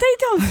 They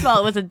don't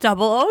spell it with a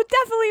double O.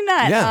 Definitely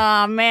not.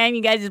 Yeah. Oh, man,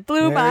 you guys just blew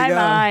There you my go.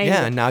 mind.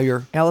 Yeah, and now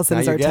you're Allison now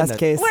is you're our getting test it.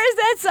 case. Where's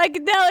that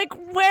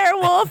psychedelic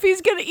werewolf?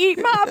 He's going to eat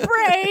my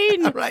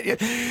brain. Right.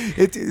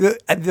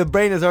 The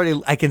brain is already.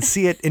 I can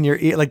see it in your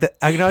ear. Like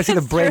I can already see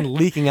the brain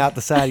leaking out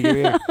the side of your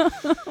ear.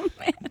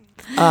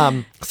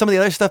 Some of the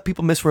other stuff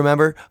people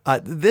misremember.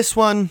 This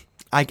one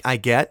I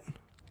get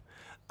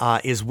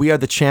is "We Are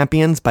the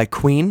Champions" by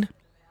Queen.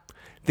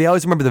 They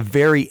always remember the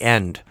very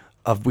end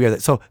of "We Are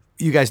the." So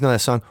you guys know that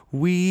song.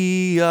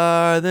 We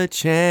are the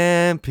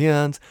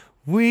champions.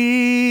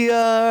 We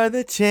are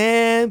the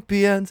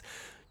champions.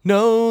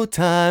 No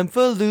time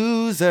for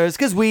losers,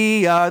 'cause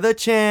we are the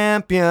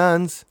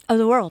champions. Of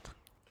the world.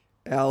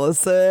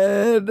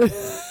 Allison.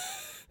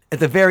 At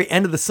the very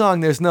end of the song,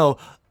 there's no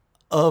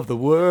of the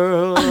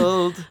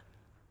world.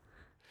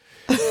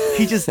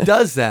 He just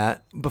does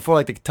that before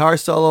like the guitar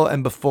solo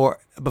and before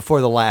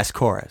the last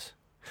chorus.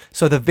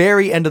 So at the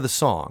very end of the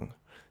song,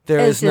 there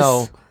It's is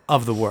no just-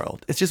 of the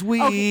world. It's just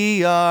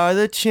we are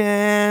the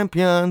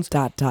champions.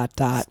 Dot, dot,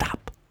 dot.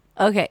 Stop.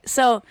 Okay,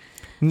 so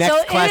Next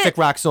So classic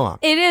rock song.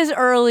 it is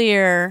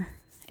earlier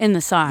in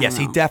the song. Yes,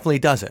 he though. definitely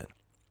does it.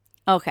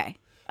 Okay,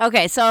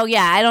 so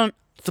yeah, I don't.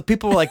 So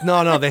people were like,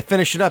 no, they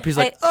finish it up. He's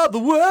like, of the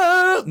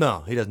world.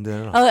 No, he doesn't do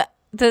it at all. Oh,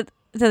 did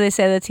they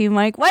say that to you,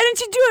 Mike? Why didn't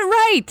you do it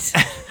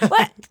right?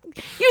 What?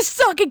 You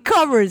suck at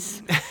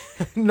covers.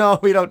 No,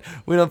 we don't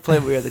play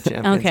We Are the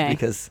Champions Okay.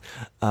 because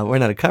we're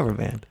not a cover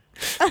band.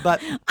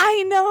 But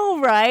I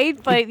know,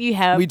 right? But you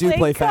have We do played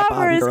play Fat Bottom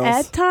covers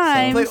Girls, at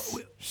times.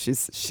 play-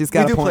 She's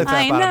got do a play point. Fat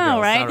I Bottom know,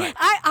 Girls, right? all right.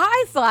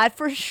 I thought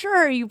for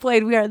sure you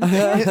played We Are the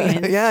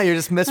Champions. yeah, you're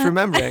just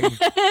misremembering.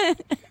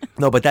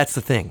 No, but that's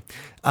the thing.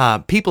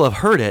 People have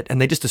heard it,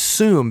 and they just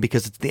assume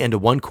because it's the end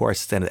of one chorus,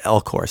 it's the end of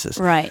L choruses.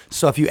 Right.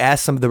 So if you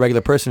ask the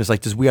regular person, it's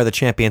like, does We Are the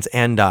Champions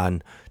end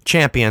on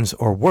champions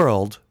or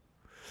world?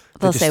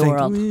 They'll They say just think,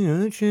 world. We are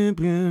the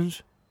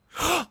champions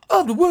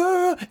of the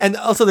world. And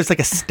also there's like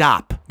a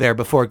stop there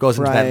before it goes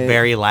into that Right.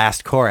 very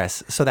last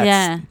chorus. So that's,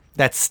 Yeah.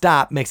 that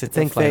stop makes it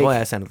think like, Fake well,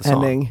 that's the end of the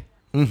song.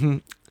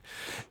 ending.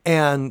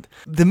 And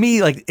to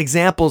me, like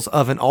examples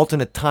of an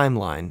alternate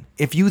timeline,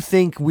 if you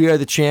think We Are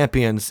the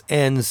Champions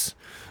ends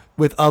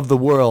with Of the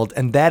World,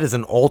 and that is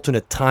an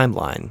alternate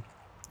timeline,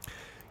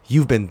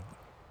 you've been,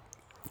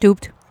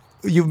 Duped.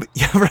 yeah,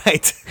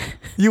 right.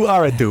 You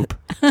are a dupe.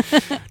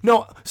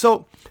 No,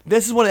 so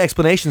this is one of the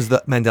explanations of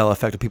the Mandela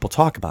effect when people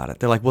talk about it.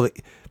 They're like, well,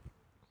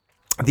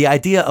 the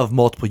idea of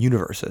multiple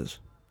universes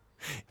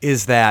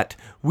is that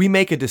we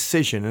make a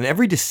decision, and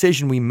every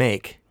decision we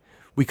make,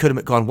 we could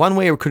have gone one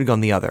way or we could have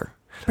gone the other.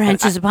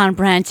 Branches upon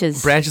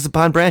branches. Branches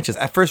upon branches.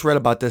 I first read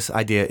about this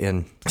idea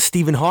in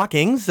Stephen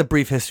Hawking's A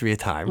Brief History of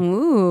Time.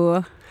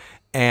 Ooh.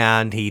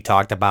 And he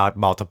talked about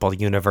multiple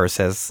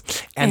universes.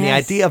 And the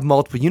Yes. idea of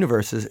multiple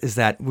universes is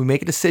that we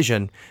make a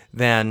decision,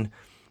 then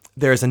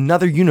there's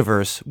another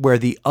universe where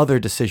the other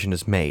decision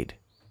is made.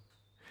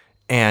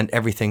 And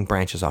everything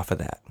branches off of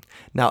that.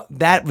 Now,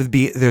 that would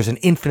be, there's an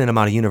infinite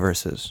amount of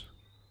universes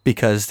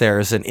because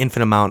there's an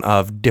infinite amount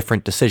of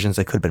different decisions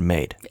that could have been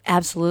made.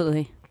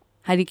 Absolutely.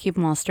 How do you keep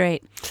them all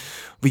straight?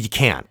 But you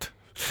can't,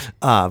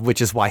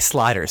 which is why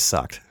Sliders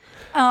sucked.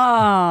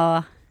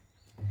 Oh.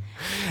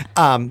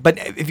 But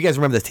if you guys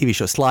remember the TV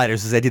show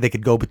Sliders, this idea they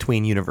could go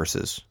between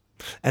universes,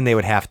 and they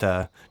would have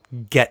to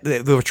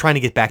they were trying to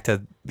get back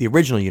to the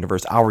original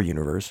universe, our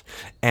universe,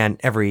 and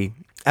every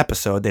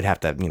episode they'd have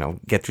to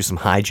get through some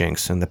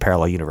hijinks in the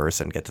parallel universe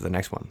and get to the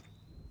next one.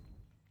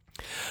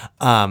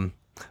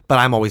 But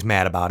I'm always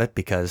mad about it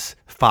because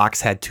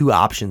Fox had two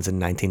options in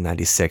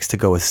 1996 to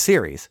go with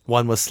series.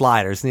 One was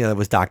Sliders, and the other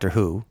was Doctor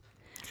Who.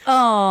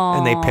 Oh.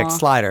 And they picked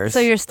Sliders. So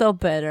you're still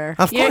bitter.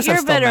 Of course, you're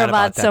I'm still bitter mad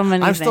about that. so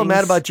many I'm things. still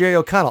mad about Jerry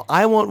O'Connell.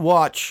 I won't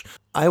watch.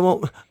 I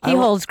won't. He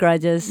holds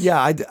grudges.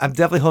 Yeah, I'm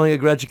definitely holding a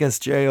grudge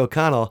against Jerry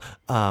O'Connell.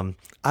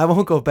 I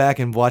won't go back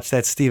and watch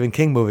that Stephen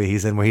King movie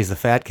he's in where he's the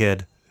fat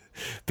kid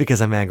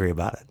because I'm angry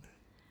about it.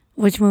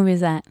 Which movie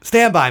is that?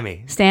 Stand By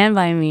Me. Stand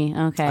By Me.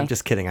 Okay. I'm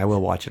just kidding. I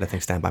will watch it. I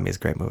think Stand By Me is a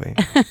great movie.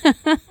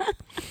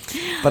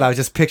 But I was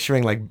just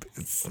picturing like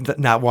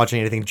not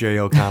watching anything Jerry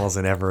O'Connell's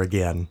in ever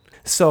again.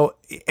 So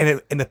in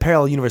the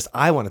parallel universe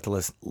I wanted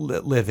to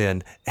live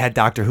in had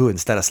Doctor Who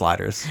instead of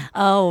Sliders.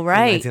 Oh, In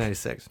right.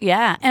 1996.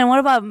 Yeah. And what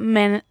about the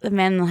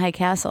Man in the High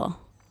Castle?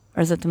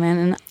 Or is it the Man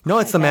in the... No,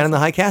 it's The Man in the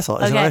High Castle.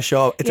 It's Okay. another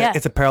show. It's, Yeah.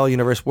 it's a parallel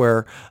universe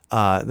where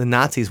the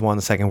Nazis won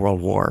the Second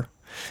World War.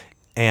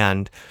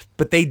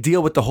 But they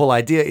deal with the whole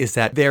idea is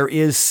that there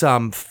is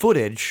some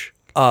footage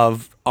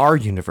of our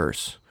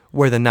universe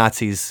where the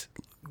Nazis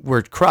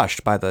were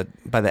crushed by the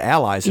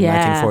Allies in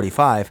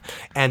 1945,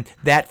 and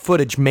that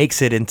footage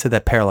makes it into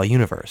the parallel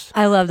universe.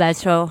 I love that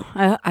show.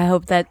 I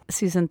hope that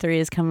season 3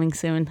 is coming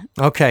soon.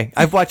 Okay,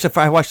 I watched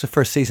the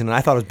first season and I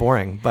thought it was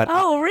boring, but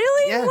Oh,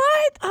 really? Yeah.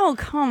 What? Oh,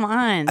 come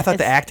on. I thought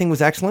the acting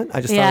was excellent.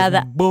 I just thought it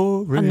was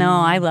boring. No,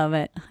 I love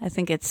it. I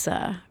think it's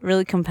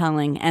really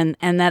compelling, and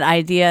that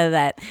idea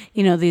that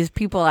these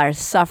people are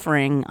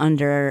suffering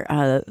under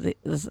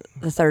the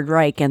Third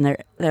Reich, and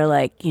they're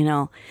like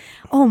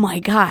oh my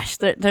gosh,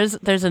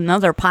 there's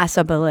another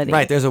possibility.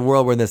 Right, there's a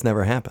world where this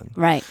never happened.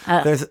 Right.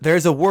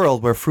 There's a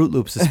world where Fruit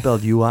Loops is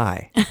spelled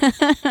UI.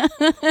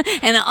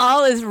 And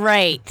all is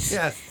right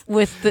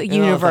with the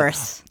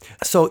universe.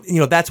 So,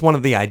 that's one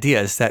of the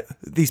ideas, that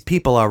these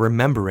people are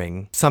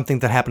remembering something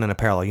that happened in a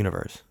parallel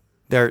universe.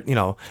 They're,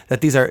 that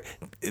these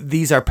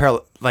are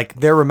parallel, like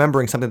they're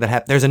remembering something that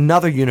happened. There's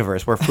another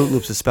universe where Fruit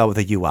Loops is spelled with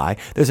a UI.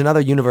 There's another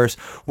universe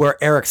where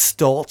Eric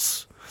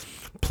Stoltz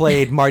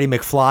played Marty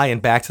McFly in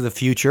Back to the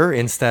Future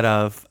instead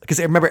of, because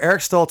remember,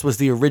 Eric Stoltz was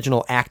the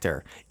original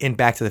actor in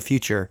Back to the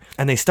Future,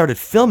 and they started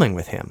filming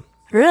with him.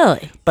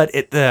 Really? But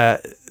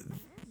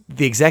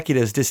the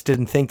executives just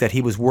didn't think that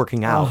he was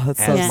working out. Oh,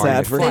 that's so as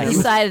sad for Marty They McFly.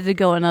 decided to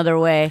go another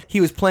way.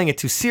 He was playing it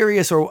too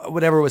serious or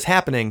whatever was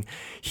happening.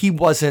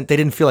 They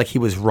didn't feel like he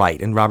was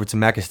right, and Robert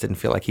Zemeckis didn't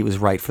feel like he was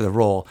right for the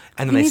role.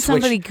 And then You they need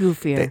switched. somebody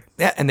goofier.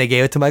 And they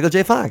gave it to Michael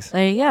J. Fox.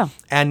 There you go.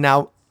 And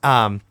now,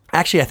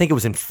 actually, I think it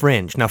was in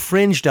Fringe. Now,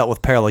 Fringe dealt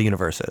with parallel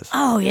universes.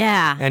 Oh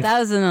yeah, that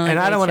was another. And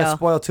I don't want to show.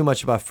 spoil too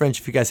much about Fringe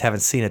if you guys haven't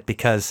seen it,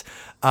 because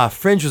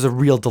Fringe was a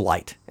real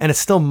delight, and it's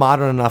still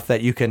modern enough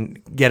that you can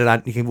get it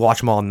on. You can watch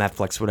them all on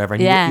Netflix, or whatever,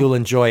 and you'll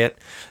enjoy it.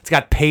 It's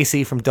got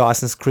Pacey from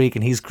Dawson's Creek,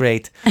 and he's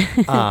great.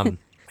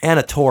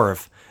 Anna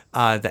Torv,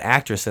 the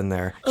actress in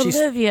there.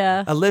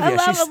 Olivia. I love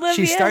Olivia.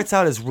 She starts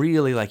out as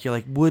really you're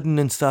like wooden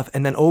and stuff,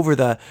 and then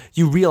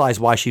you realize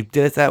why she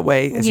did it that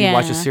way as you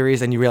watch the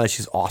series, and you realize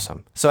she's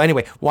awesome. So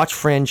anyway, watch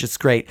Fringe; it's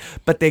great.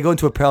 But they go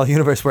into a parallel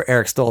universe where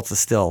Eric Stoltz is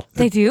still.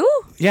 They do?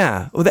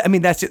 Yeah. Well,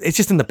 it's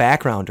just in the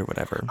background or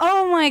whatever.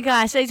 Oh my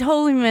gosh, I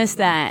totally missed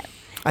that.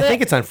 I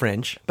think it's on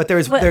Fringe, but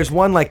there's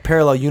one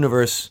parallel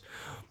universe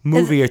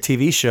movie or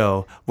TV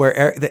show where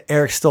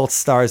Eric Stoltz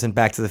stars in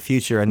Back to the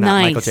Future and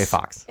not Michael J.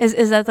 Fox.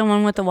 Is that the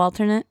one with the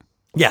alternate?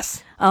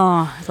 Yes.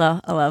 Oh,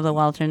 I love the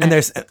alternate.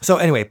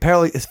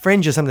 And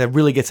Fringe is something that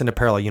really gets into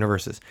parallel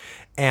universes,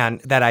 and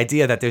that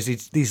idea that there's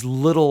these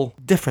little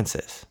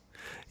differences.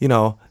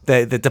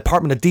 The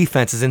Department of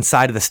Defense is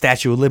inside of the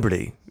Statue of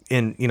Liberty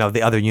in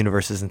the other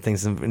universes and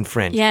things in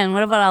Fringe. Yeah, and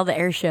what about all the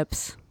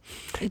airships?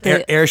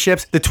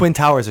 Airships, the Twin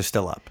Towers are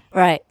still up.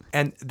 Right.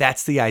 And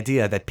that's the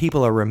idea, that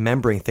people are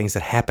remembering things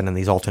that happen in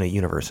these alternate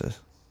universes.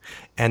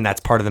 And that's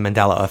part of the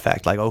Mandela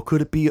effect. Like,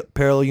 could it be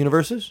parallel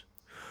universes?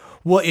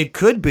 Well, it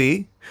could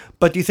be.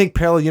 But do you think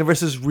parallel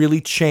universes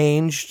really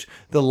changed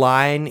the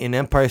line in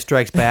Empire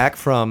Strikes Back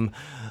from,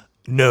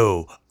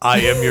 "No, I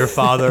am your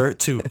father,"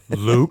 to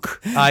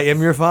 "Luke, I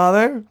am your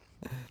father"?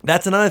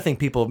 That's another thing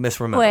people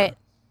misremember.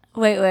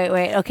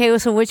 Wait. Okay,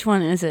 so which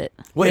one is it?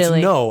 Well, really?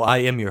 It's "No, I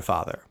am your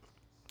father."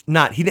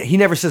 Not he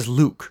never says,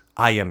 "Luke,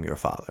 I am your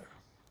father."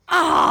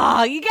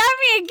 Oh, you got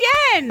me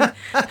again.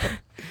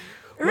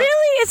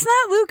 Really? It's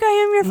not "Luke, I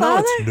am your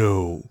father"? No, it's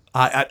 "No."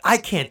 I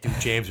can't do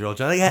James Earl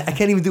Jones. I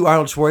can't even do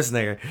Arnold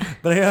Schwarzenegger.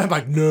 But I'm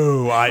like,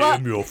 "No, I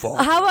am your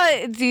father." How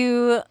about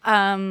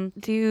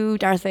do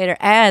Darth Vader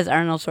as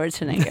Arnold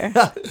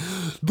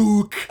Schwarzenegger?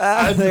 Luke,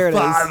 I'm there your it is.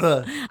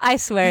 father. I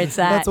swear it's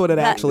that. That's what it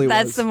actually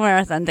That's was. the more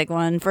authentic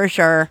one, for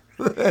sure.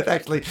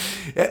 Actually,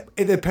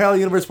 in the parallel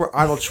universe where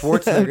Arnold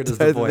Schwarzenegger does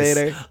the Darth voice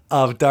Vader.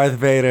 of Darth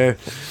Vader,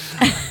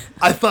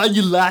 I find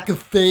your lack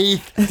of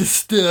faith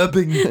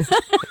disturbing.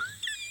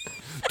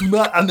 Do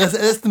not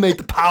underestimate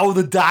the power of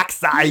the dark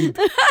side.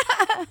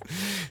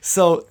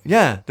 So,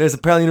 yeah, there's a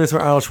parallel universe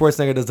where Arnold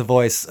Schwarzenegger does the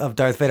voice of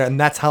Darth Vader, and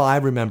that's how I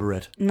remember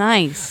it.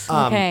 Nice.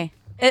 Okay.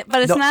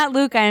 But it's not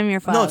 "Luke, I am your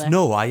father." No, it's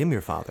 "No, I am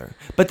your father."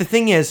 But the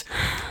thing is,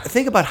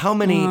 think about how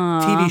many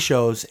TV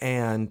shows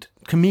and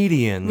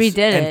comedians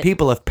and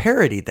people have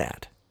parodied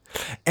that.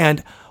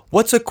 And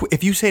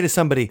if you say to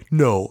somebody,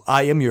 "No,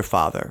 I am your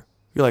father,"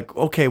 you're like,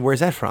 okay, where's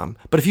that from?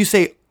 But if you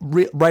say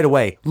right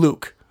away,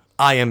 "Luke,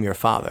 I am your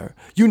father,"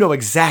 you know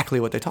exactly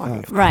what they're talking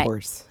about. Right.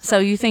 course. So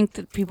you think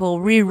that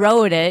people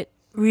rewrote it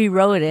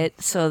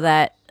so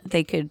that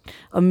they could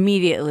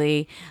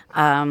immediately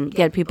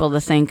get people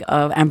to think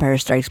of Empire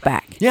Strikes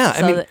Back. Yeah,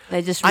 so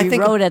they just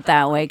rewrote it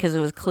that way because it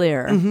was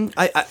clear.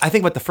 I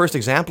think about the first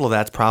example of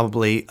that's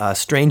probably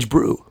Strange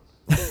Brew.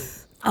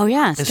 Oh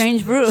yeah,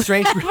 Strange Brew.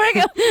 Strange Brew.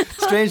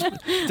 Strange.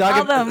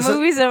 All the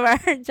movies of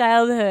our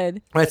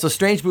childhood. Right, so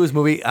Strange Brew is a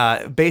movie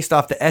based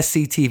off the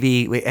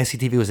SCTV.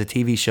 SCTV was a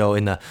TV show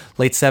in the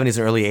late 70s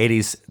and early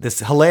 80s. This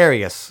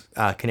hilarious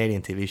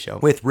Canadian TV show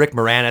with Rick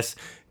Moranis,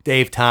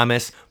 Dave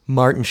Thomas,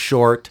 Martin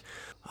Short.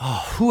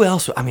 Oh, who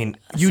else? I mean,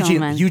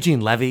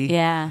 Eugene Levy.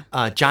 Yeah.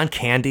 John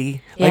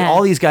Candy. Yeah.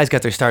 All these guys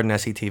got their start in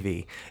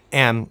SCTV.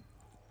 And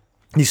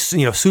these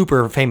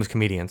super famous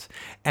comedians,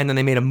 and then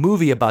they made a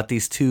movie about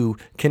these two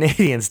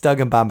Canadians, Doug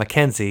and Bob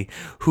McKenzie,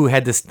 who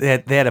had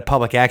they had a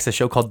public access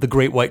show called The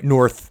Great White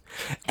North,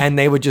 and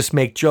they would just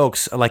make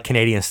jokes like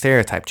Canadian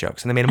stereotype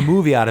jokes, and they made a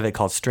movie out of it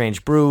called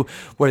Strange Brew,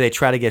 where they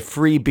try to get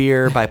free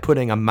beer by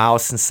putting a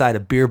mouse inside a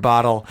beer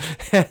bottle.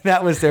 And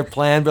that was their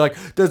plan. Be like,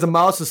 there's a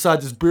mouse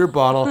inside this beer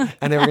bottle,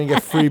 and they were gonna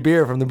get free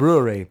beer from the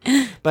brewery,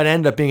 but it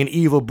ended up being an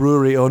evil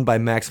brewery owned by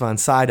Max von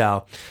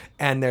Sydow.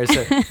 And there's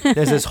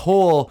this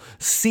whole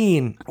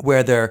scene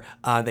where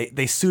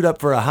they suit up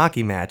for a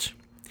hockey match,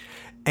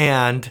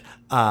 and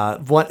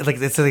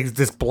it's like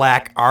this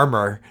black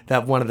armor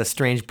that one of the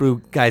Strange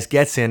Brew guys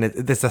gets in.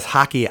 This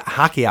hockey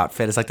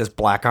outfit. It's like this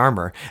black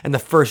armor, and the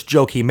first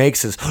joke he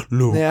makes is,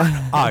 "Luke,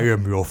 I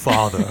am your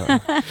father."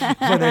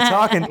 when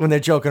they're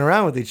joking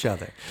around with each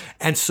other,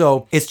 and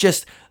so it's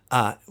just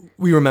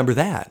we remember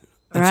that,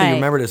 and so you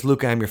remember it as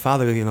Luke, I am your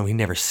father, even though he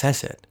never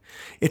says it.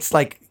 It's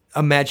like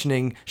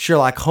imagining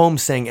Sherlock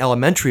Holmes saying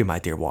 "elementary, my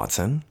dear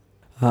Watson."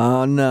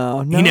 Oh,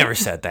 no. He never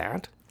said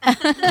that.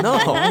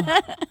 No.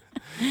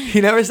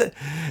 He never said,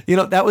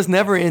 that was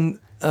never in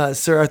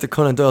Sir Arthur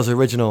Conan Doyle's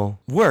original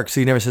work.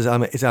 So he never says,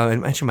 "It's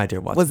elementary, my dear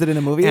Watson." Was it in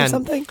a movie or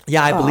something?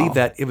 Yeah, I believe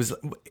that it was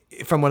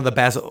from one of the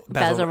Basil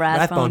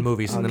Rathbone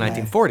movies in the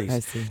 1940s. I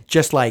see.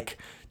 Just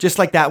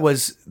like that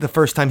was the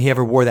first time he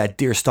ever wore that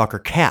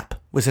deerstalker cap,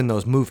 was in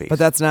those movies. But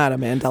that's not a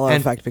Mandela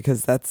effect,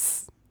 because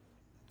that's,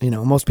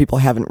 most people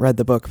haven't read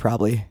the book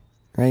probably,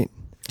 right?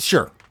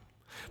 Sure.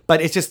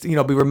 But it's just, we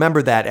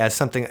remember that as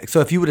something. So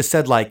if you would have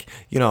said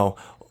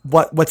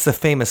what's the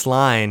famous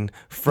line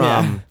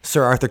from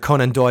Sir Arthur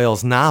Conan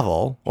Doyle's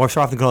novel or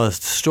Sir Arthur Conan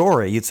Doyle's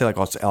story, you'd say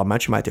it's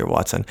elementary, my dear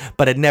Watson.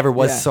 But it never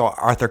was Sir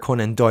Arthur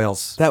Conan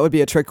Doyle's. That would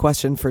be a trick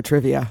question for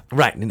trivia.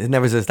 Right. And it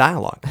never was his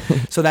dialogue.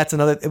 So that's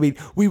another,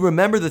 we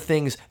remember the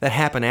things that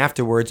happen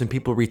afterwards and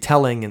people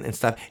retelling and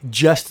stuff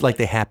just like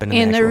they happen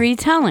in the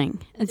retelling.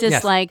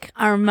 Just like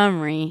our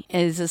memory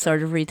is a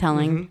sort of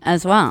retelling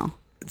as well.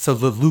 So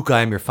the Luke,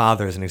 I am your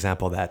father is an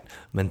example of that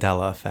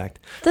Mandela effect.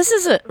 This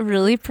is a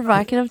really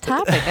provocative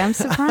topic. I'm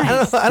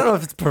surprised. I don't know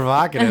if it's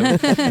provocative,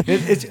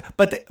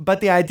 but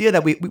the idea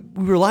that we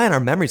rely on our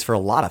memories for a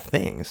lot of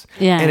things,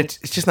 and it's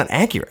just not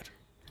accurate.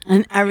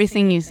 And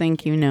everything you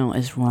think you know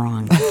is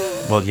wrong.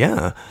 Well,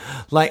 yeah.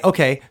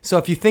 Okay, so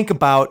if you think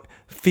about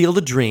Field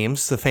of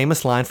Dreams, the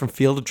famous line from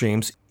Field of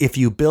Dreams, if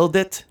you build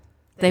it,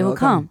 they will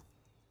come.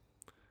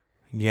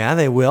 Yeah,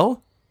 they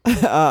will.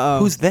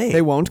 Who's they?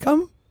 They won't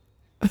come?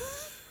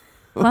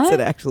 What's it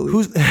actually?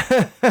 Who's they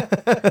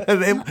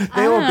won't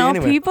be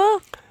anyway.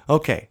 People?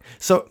 Okay.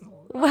 So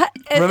what?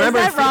 Remember,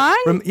 is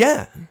that wrong?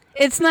 Yeah.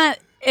 It's not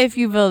if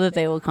you build it,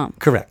 they will come.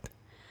 Correct.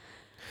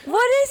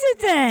 What is it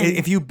then?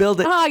 If you build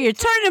it... Oh, you're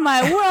turning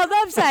my world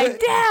upside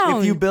down.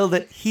 If you build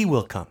it, he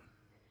will come.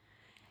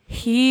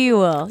 He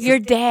will. Your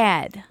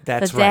dad.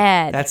 That's the right.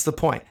 Dad. That's the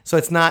point. So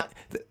it's not...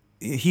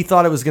 He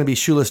thought it was going to be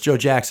Shoeless Joe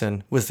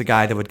Jackson was the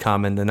guy that would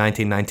come in the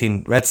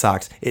 1919 Red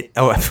Sox.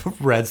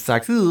 Red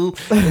Sox. Ooh,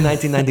 the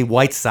 1990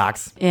 White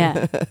Sox.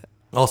 Yeah.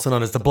 Also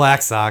known as the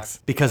Black Sox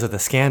because of the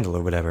scandal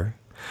or whatever.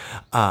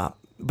 But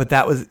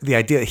that was the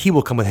idea. He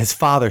will come when his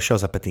father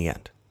shows up at the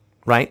end.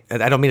 Right?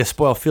 I don't mean to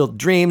spoil Field of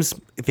Dreams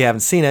if you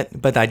haven't seen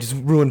it, but I just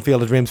ruined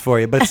Field of Dreams for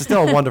you. But it's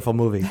still a wonderful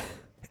movie.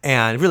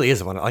 And it really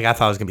is one. I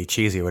thought it was going to be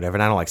cheesy or whatever,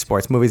 and I don't like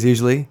sports movies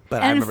usually.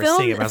 But I remember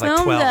seeing it when I was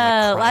like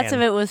 12. Lots of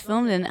it was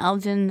filmed in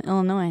Elgin,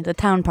 Illinois, the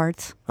town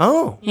parts.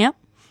 Oh. Yep.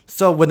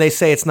 So when they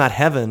say it's not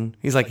heaven,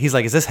 he's like,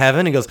 is this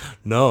heaven? He goes,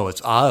 no,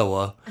 it's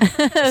Iowa.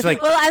 It's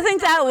like, well, I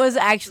think that was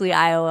actually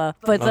Iowa,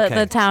 but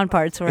the town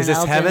parts were in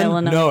Elgin, heaven?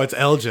 Illinois. No, it's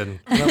Elgin.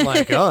 And I'm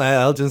like,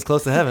 Elgin's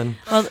close to heaven.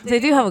 Well, they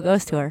do have a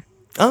ghost tour.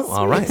 Oh,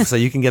 all right. So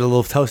you can get a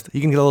little toast.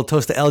 You can get a little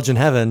toast to Elgin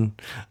Heaven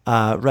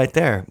right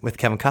there with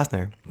Kevin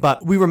Costner.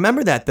 But we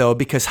remember that, though,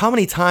 because how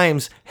many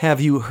times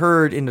have you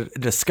heard in a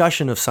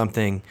discussion of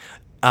something,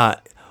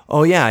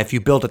 if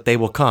you build it, they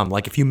will come.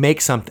 Like if you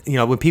make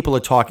something, when people are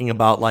talking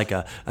about like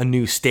a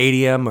new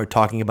stadium or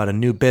talking about a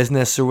new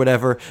business or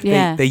whatever,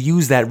 they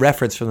use that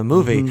reference from the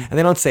movie, and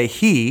they don't say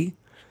he.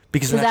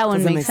 Because that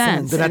wouldn't make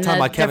sense. They're not talking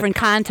about different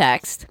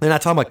context. They're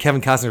not talking about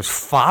Kevin Costner's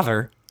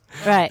father.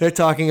 Right. They're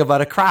talking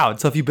about a crowd.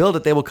 So if you build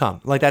it, they will come.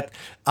 Like that.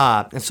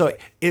 And so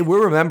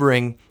we're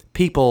remembering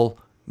people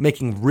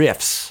making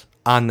riffs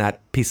on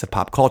that piece of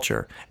pop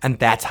culture. And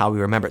that's how we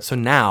remember it. So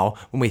now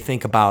when we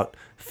think about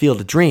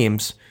Field of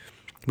Dreams,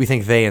 we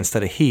think they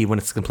instead of he when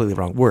it's a completely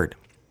wrong word.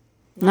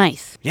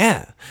 Nice.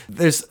 Yeah.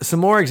 There's some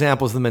more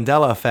examples of the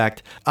Mandela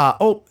effect.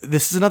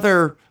 This is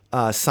another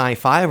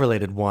sci-fi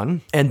related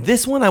one. And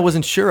this one I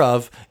wasn't sure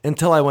of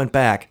until I went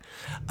back.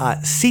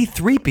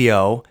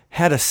 C-3PO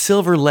had a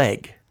silver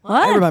leg.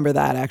 What? I remember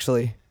that,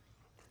 actually.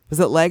 Was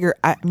it leg or...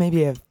 I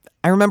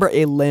remember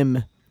a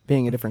limb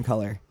being a different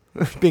color.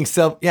 Being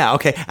silver... Yeah,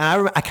 okay.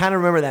 And I kind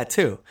of remember that,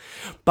 too.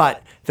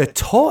 But the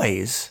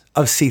toys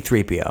of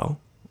C-3PO...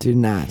 Do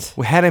not.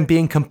 had him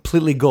being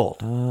completely gold.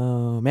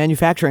 Oh,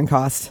 manufacturing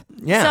cost.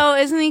 Yeah.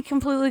 So isn't he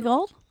completely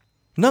gold?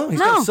 No, he's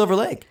got a silver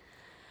leg.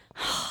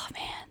 Oh,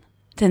 man.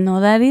 Didn't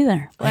know that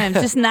either. I'm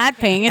just not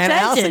paying attention.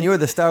 And Allison, you were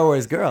the Star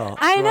Wars girl.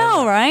 I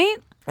know, right?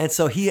 And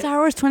so Star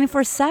Wars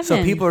 24/7.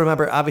 So people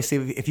remember,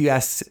 obviously, if you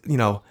ask,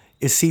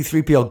 is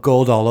C-3PO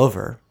gold all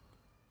over?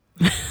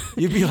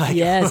 You'd be like,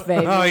 yes,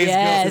 baby. Oh, he's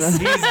yes.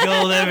 gold. He's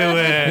gold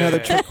everywhere. Another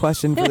trick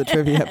question for the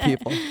trivia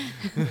people.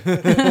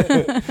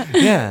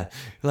 Yeah.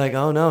 Like,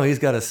 oh no, he's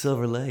got a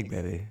silver leg,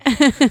 baby.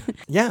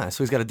 Yeah,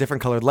 so he's got a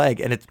different colored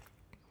leg. And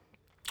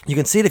you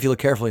can see it if you look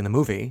carefully in the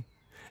movie.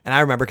 And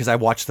I remember because I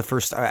watched the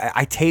first,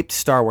 I taped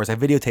Star Wars, I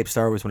videotaped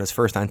Star Wars when it was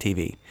first on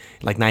TV,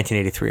 like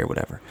 1983 or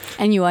whatever.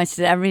 And you watched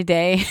it every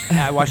day. And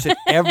I watched it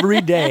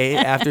every day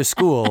after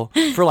school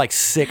for like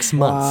 6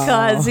 months.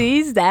 Because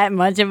he's that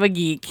much of a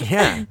geek.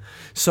 Yeah.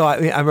 So I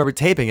remember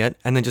taping it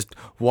and then just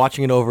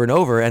watching it over and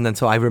over. And then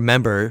so I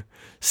remember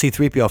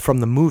C-3PO from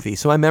the movie.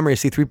 So my memory of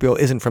C-3PO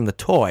isn't from the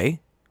toy.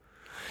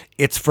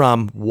 It's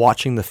from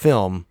watching the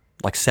film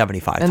like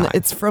 75 times. And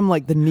it's from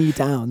like the knee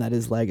down that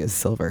his leg is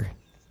silver.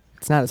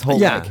 It's not his whole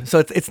Yeah, leg. so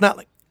it's not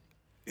like,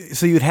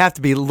 so you'd have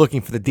to be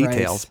looking for the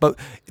details. Right. But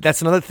that's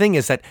another thing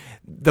is that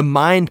the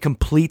mind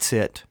completes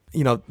it.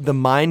 The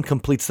mind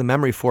completes the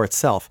memory for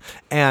itself.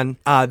 And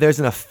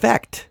there's an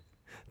effect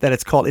that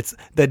it's called, it's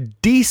the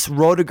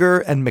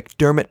Diess-Roediger and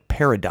McDermott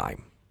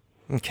paradigm.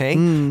 Okay?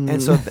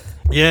 And so,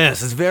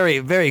 yes, it's very,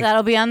 very,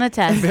 That'll be on the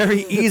test.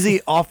 very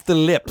easy off the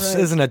lips,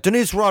 isn't it?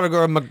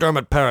 Diess-Roediger and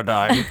McDermott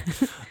paradigm.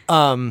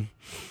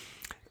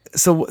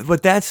 So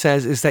what that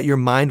says is that your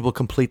mind will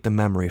complete the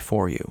memory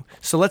for you.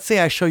 So let's say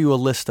I show you a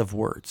list of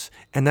words,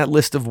 and that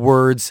list of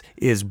words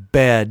is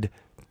bed,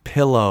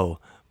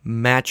 pillow,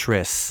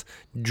 mattress,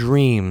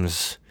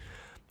 dreams.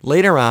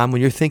 Later on,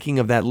 when you're thinking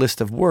of that list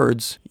of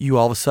words, you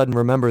all of a sudden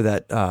remember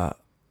that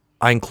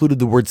I included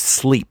the word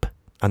sleep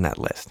on that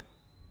list.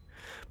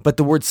 But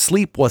the word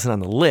sleep wasn't on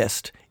the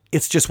list.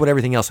 It's just what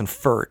everything else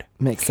inferred.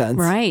 Makes sense.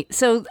 Right.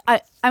 So,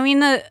 I mean,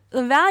 the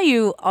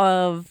value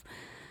of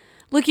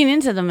looking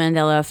into the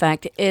Mandela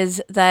effect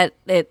is that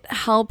it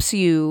helps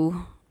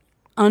you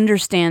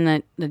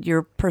understand that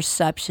your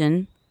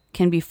perception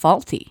can be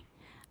faulty.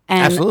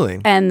 And,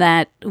 Absolutely. And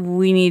that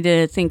we need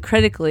to think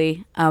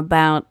critically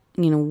about,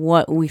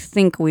 what we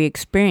think we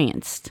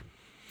experienced.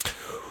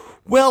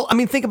 Well, I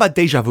mean, think about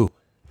deja vu.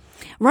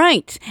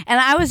 Right. And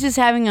I was just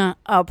having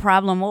a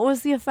problem. What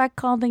was the effect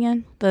called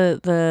again? That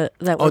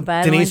we're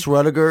battling?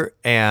 Diess-Roediger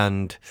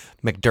and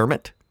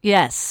McDermott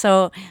Yes.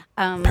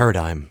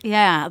 paradigm.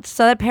 Yeah,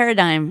 so that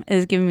paradigm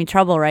is giving me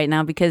trouble right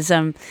now because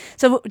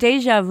so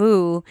deja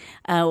vu,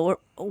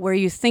 where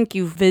you think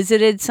you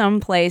visited some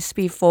place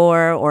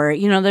before, or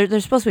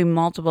there's supposed to be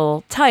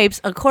multiple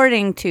types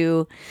according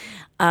to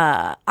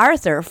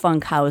Arthur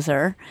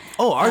Funkhauser.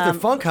 Oh, Arthur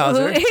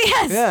Funkhauser.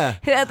 Yes.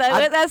 Yeah.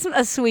 That's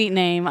a sweet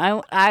name.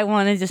 I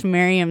want to just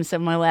marry him so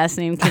my last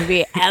name can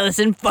be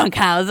Allison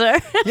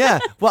Funkhauser. Yeah.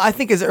 Well, I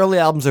think his early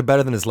albums are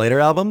better than his later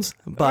albums.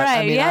 But I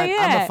Right, mean, yeah, I'm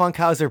yeah. a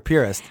Funkhauser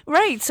purist.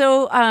 Right.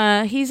 So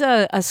he's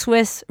a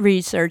Swiss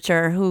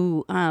researcher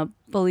who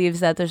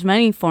believes that there's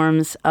many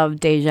forms of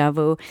deja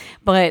vu.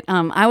 But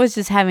I was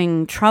just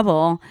having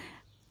trouble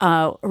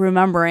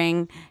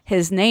remembering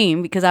his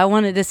name because I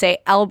wanted to say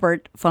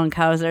Albert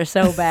Funkhauser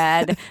so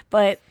bad.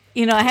 But,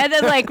 I had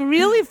to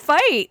really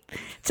fight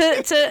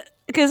to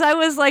because I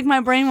was like, my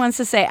brain wants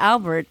to say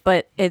Albert,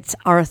 but it's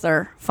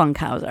Arthur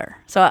Funkhauser.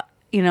 So,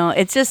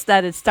 it's just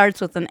that it starts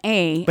with an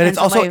A. But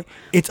and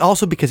it's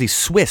also because he's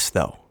Swiss,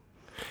 though.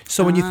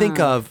 So when you think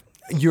of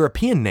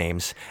European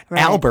names,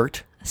 Right.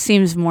 Albert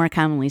seems more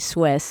commonly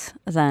Swiss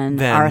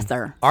than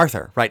Arthur.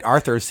 Arthur, right.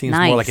 Arthur seems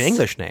more like an Nice.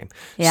 English name.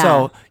 Yeah.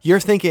 So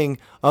you're thinking,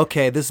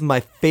 okay, this is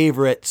my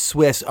favorite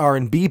Swiss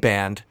R&B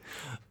band,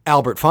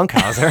 Albert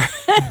Funkhauser.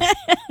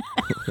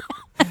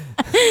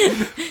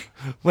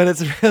 when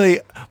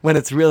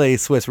it's really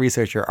Swiss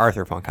researcher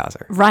Arthur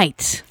Funkhauser.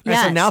 Right. And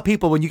Yes. so now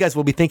people, when you guys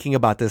will be thinking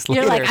about this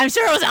You're later, like, I'm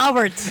sure it was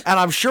Albert. and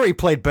I'm sure he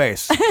played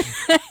bass.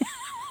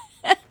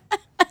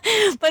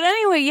 But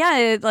anyway,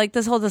 yeah,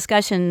 this whole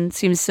discussion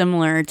seems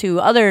similar to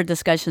other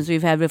discussions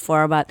we've had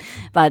before about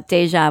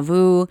deja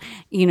vu,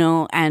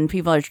 and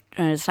people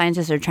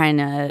scientists are trying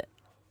to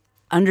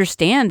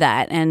understand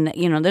that. And,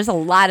 there's a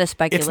lot of It's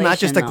speculation. not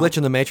just a though. glitch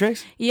in the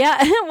Matrix?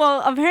 Yeah,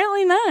 well,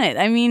 apparently not.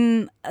 I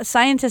mean,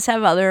 scientists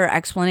have other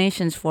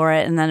explanations for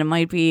it, and that it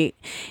might be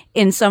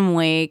in some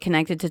way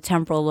connected to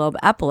temporal lobe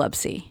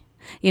epilepsy.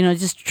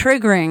 Just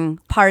triggering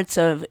parts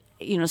of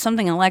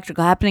something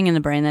electrical happening in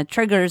the brain that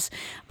triggers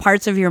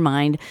parts of your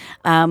mind,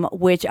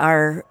 which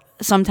are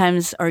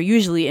sometimes or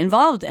usually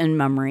involved in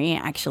memory,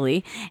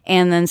 actually.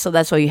 And then so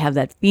that's why you have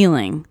that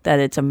feeling that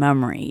it's a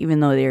memory, even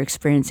though you're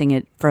experiencing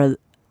it for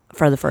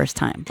the first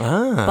time.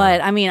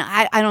 But I mean,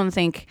 I don't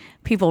think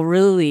people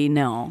really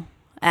know.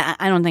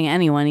 I don't think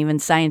anyone, even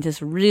scientists,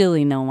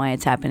 really know why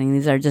it's happening.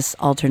 These are just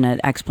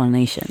alternate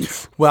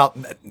explanations. Well,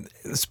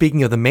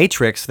 speaking of the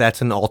Matrix,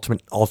 that's an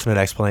alternate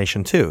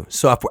explanation too.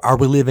 So are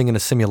we living in a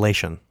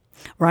simulation?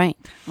 Right.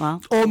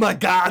 Well, Oh my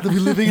God, are we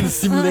living in a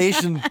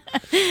simulation?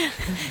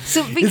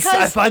 so I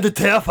because find it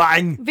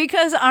terrifying.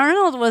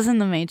 Arnold was in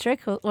the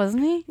Matrix,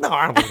 wasn't he? No,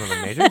 I wasn't in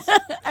the Matrix.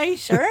 Are you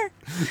sure?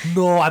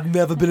 No, I've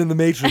never been in the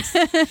Matrix.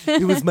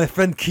 It was my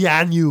friend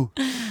Keanu.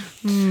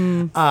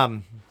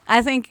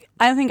 I think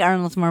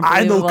Arnold's more I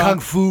believable know Kung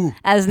Fu.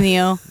 as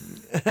Neo.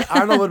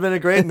 Arnold would have been a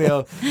great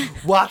Neo.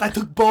 What? I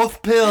took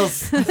both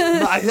pills.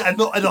 I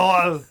know it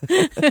all.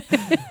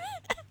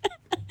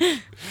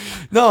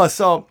 No,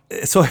 so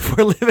if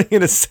we're living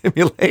in a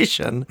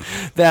simulation,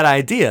 that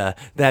idea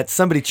that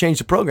somebody changed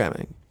the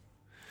programming.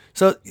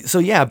 So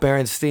yeah,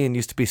 Berenstein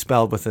used to be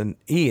spelled with an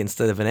E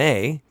instead of an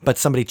A, but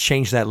somebody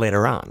changed that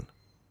later on.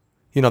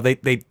 You know,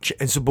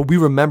 but we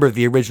remember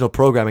the original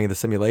programming of the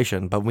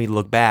simulation, but when we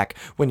look back,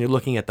 when you're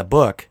looking at the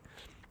book,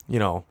 you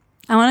know.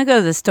 I want to go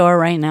to the store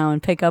right now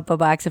and pick up a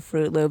box of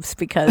Fruit Loops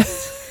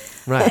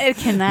because Right. it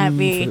cannot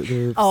be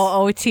Fruit Loops.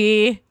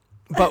 OOT.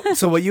 But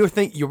so what you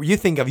think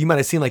of, you might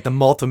have seen like the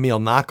multi-meal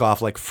knockoff,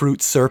 like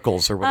Fruit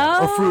Circles or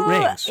whatever, or Fruit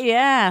Rings.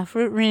 Yeah,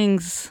 Fruit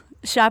Rings.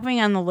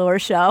 Shopping on the lower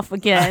shelf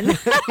again.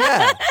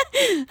 Yeah.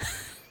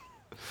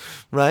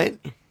 Right?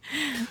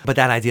 But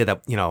that idea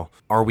that, you know,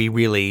 are we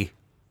really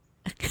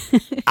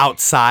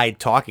outside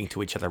talking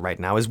to each other right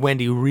now? Is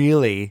Wendy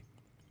really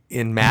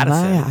in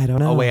Madison I don't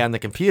know. away on the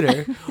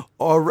computer?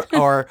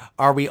 or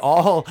are we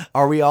all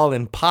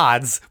in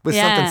pods with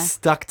Yeah. something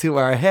stuck to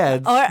our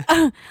heads?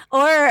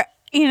 or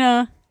you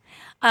know,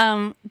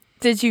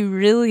 did you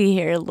really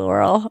hear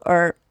Laurel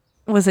or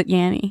was it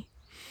Yanni?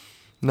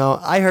 No,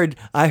 I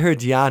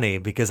heard Yanni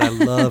because I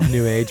love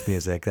new age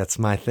music. That's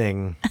my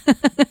thing.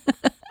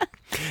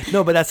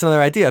 No, but that's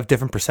another idea of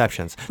different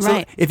perceptions. So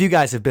Right. if you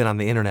guys have been on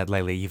the internet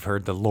lately, you've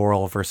heard the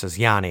Laurel versus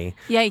Yanni.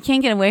 Yeah, you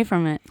can't get away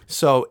from it.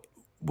 So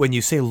when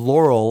you say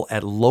Laurel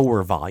at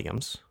lower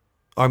volumes,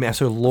 or I mean,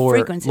 so lower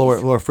Frequencies.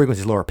 lower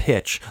frequencies, lower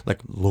pitch, like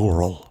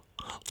Laurel.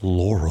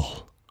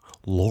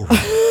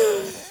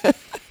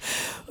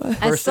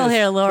 I still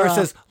hear Laurel.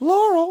 Versus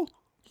Laurel.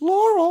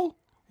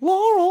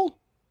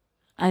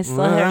 I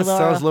still hear That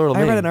sounds Laurel. Laurel to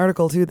I me. read an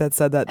article too that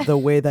said that the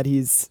way that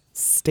he's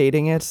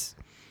stating it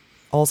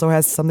also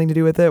has something to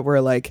do with it,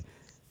 where like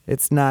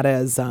it's not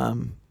as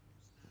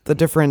the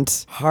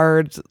different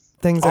hard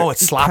things. Oh, are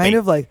it's sloppy. kind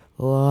of like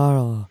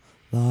Laurel,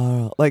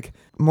 like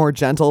more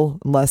gentle,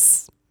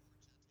 less.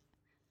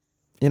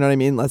 You know what I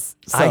mean? Less.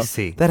 So I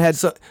see. That had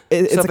So-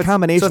 it's so a if it-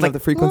 combination so it's like, of the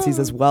frequencies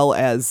as well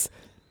as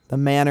the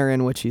manner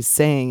in which he's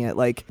saying it.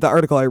 Like the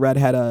article I read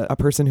had a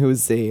person who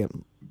is a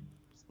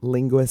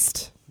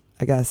linguist,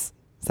 I guess.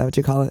 Is that what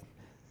you call it?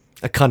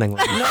 A cunning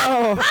one. No.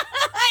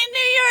 I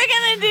knew you were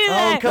gonna do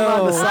that. Oh, come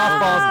on, the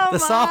softballs. The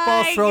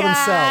softballs my throw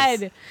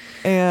themselves. God.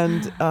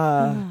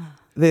 And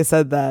they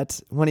said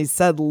that when he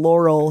said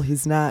Laurel,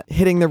 he's not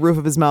hitting the roof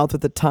of his mouth with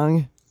the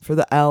tongue for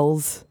the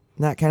L's,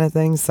 and that kind of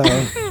thing. So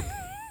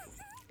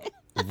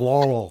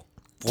Laurel.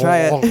 try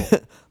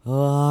it.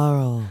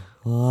 Laurel.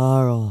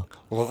 Laurel.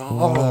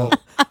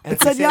 And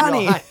It said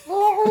Yanni.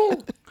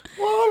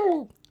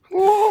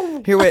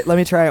 Here, wait, let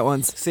me try it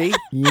once. See?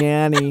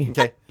 Yanni.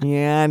 Okay.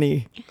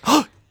 Yanni.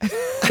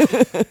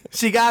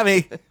 She got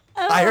me.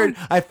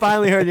 I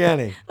finally heard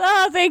Yanni.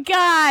 Oh, thank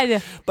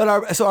God. But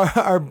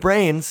our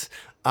brains,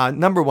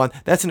 number one,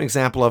 that's an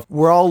example of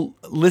we're all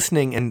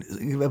listening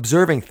and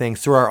observing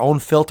things through our own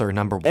filter,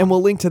 number one. And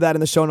we'll link to that in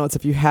the show notes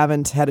if you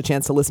haven't had a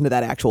chance to listen to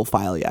that actual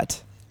file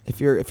yet. If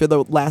you're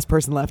the last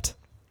person left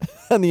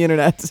on the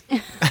internet On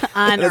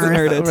that hasn't Earth.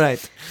 heard it.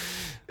 Right.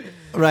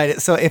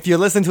 Right. So if you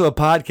listen to a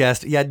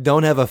podcast yet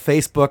don't have a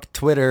Facebook,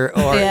 Twitter,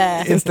 or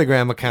Yeah.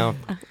 Instagram account,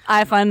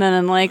 I find that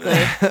unlikely.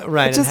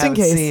 right, Just in and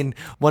haven't case. seen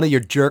one of your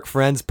jerk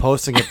friends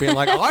posting it, being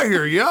like, "I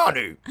hear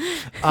Yanni."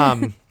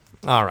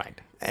 All right.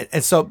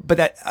 And so, but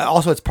that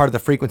also it's part of the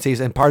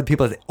frequencies, and part of the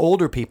people, the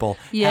older people,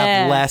 Yeah.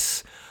 have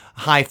less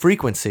high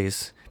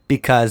frequencies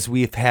because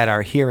we've had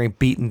our hearing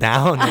beaten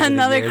down. over the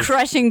Another years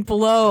crushing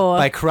blow.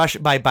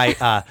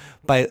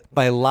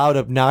 by loud,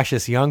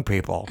 obnoxious young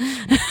people.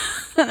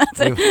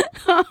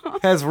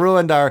 has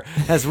ruined our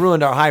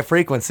high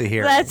frequency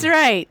here. That's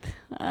right.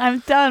 I'm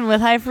done with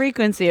high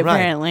frequency, Right.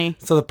 apparently.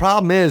 So the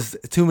problem is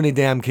too many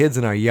damn kids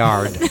in our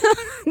yard.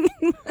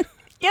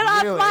 Get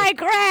off Really? my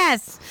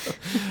grass.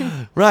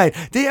 Right.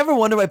 Do you ever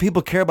wonder why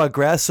people care about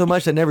grass so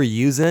much they never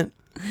use it?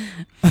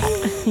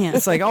 Yeah.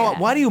 It's like, oh,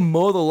 why do you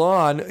mow the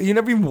lawn? You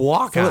never even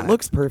walk So on it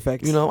looks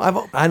perfect. You know,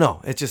 I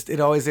know. It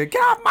always get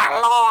off my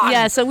lawn.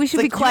 Yeah, so we should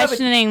It's be like, you haven't-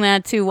 questioning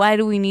that too. Why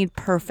do we need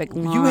perfect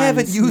lawns, You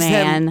haven't used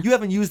man? that. You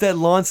haven't used that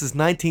lawn since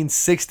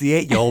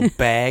 1968. You old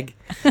bag.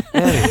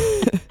 Anyway.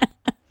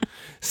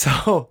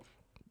 So,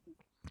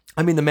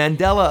 I mean, the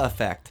Mandela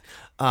effect.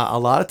 A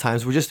lot of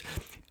times we're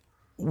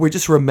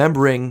just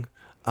remembering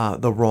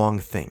the wrong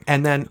thing,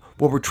 and then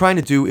what we're trying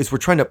to do is we're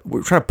trying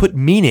to put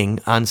meaning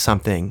on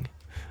something.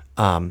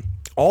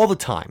 All the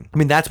time. I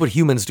mean, that's what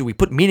humans do. We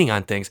put meaning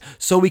on things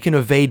so we can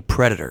evade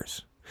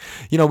predators.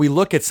 You know, we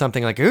look at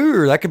something like,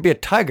 ooh, that could be a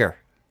tiger.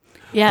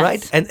 Yes.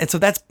 Right? And so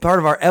that's part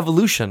of our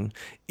evolution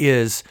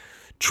is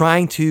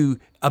trying to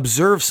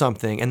observe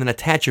something and then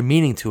attach a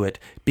meaning to it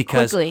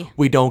because Quickly.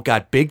 we don't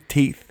got big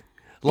teeth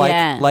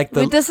like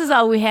the this is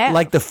all we have.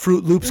 like the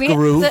Fruit Loops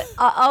guru.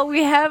 All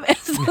we have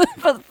is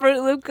the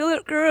Fruit Loop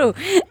guru.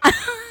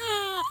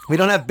 We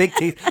don't have big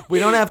teeth. We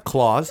don't have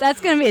claws. That's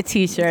gonna be a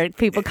T-shirt.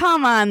 People,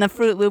 come on, the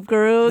Fruit Loop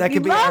guru. That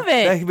could be love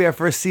it. That could be our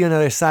first See You on the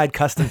Other Side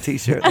custom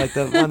T-shirt, like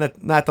the one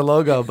that not the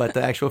logo, but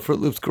the actual Fruit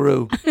Loops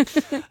guru.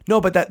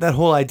 No, but that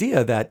whole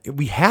idea that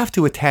we have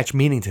to attach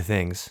meaning to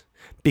things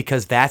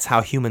because that's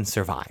how humans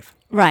survive.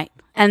 Right.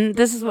 And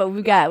this is what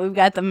we've got. We've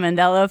got the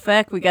Mandela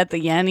effect. We got the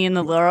Yanni and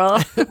the Laurel.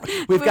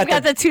 We've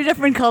got the two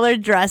different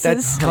colored dresses.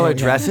 That's colored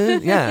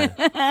dresses? Yeah.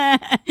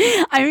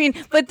 I mean,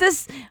 but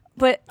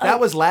that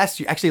was last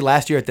year. Actually,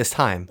 last year at this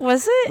time.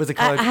 Was it? Was it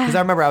colored? Because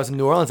I remember I was in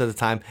New Orleans at the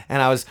time,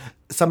 and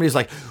somebody was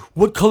like,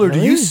 "What color do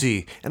you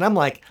see?" And I'm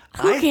like,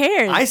 Who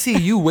cares? I see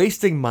you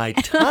wasting my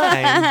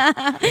time.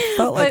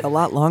 Felt like a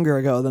lot longer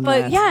ago than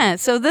that. But yeah,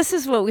 so this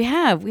is what we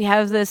have. We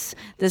have this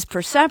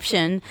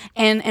perception,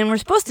 and we're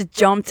supposed to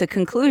jump to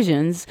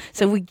conclusions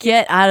so we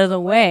get out of the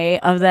way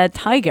of that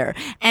tiger.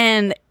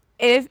 And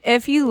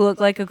if you look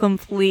like a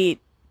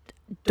complete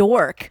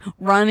dork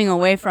running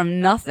away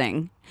from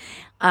nothing,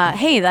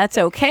 hey, that's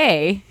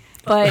okay.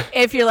 But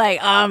if you're like,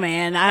 oh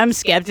man, I'm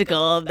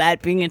skeptical of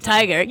that being a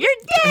tiger, you're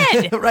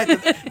dead. Right.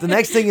 The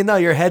next thing you know,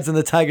 your head's in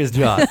the tiger's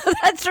jaws.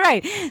 That's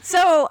right.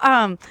 So,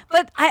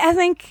 but I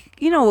think,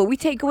 what we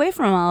take away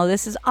from all of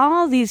this is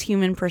all these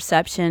human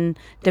perception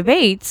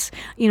debates,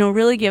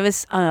 really give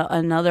us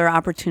another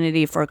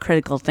opportunity for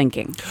critical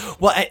thinking.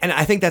 Well, and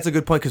I think that's a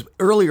good point because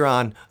earlier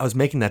on, I was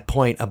making that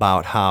point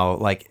about how,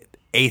 like,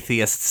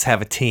 atheists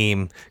have a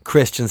team,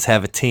 Christians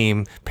have a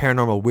team,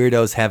 paranormal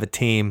weirdos have a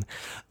team,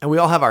 and we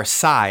all have our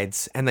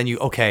sides. And then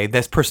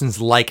this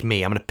person's like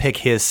me. I'm going to pick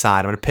his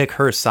side. I'm going to pick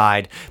her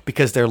side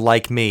because they're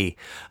like me.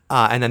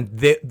 And then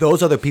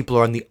those other people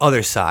are on the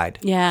other side.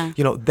 Yeah.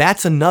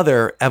 That's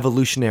another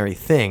evolutionary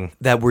thing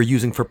that we're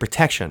using for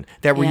protection,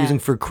 that we're using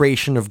for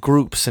creation of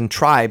groups and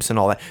tribes and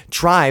all that.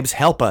 Tribes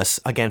help us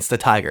against the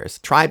tigers.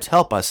 Tribes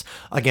help us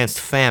against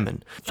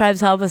famine. Tribes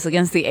help us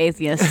against the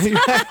atheists.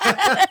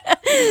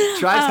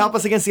 Tribes help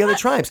us against the other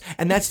tribes.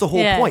 And that's the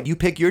whole point. You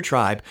pick your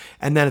tribe,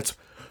 and then it's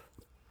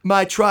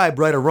my tribe,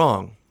 right or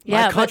wrong.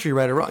 My country,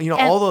 right or wrong.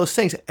 All those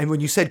things. And when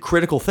you said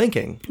critical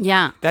thinking,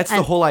 that's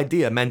the whole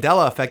idea.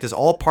 Mandela effect is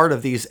all part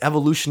of these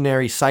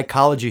evolutionary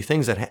psychological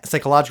things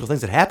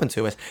that happen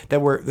to us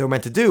that we're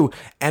meant to do.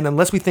 And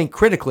unless we think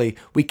critically,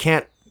 we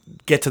can't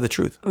get to the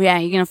truth. Yeah,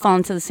 you're going to fall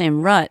into the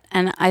same rut.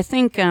 And I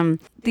think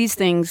these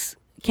things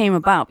came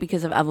about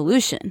because of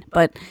evolution.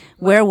 But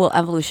where will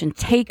evolution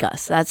take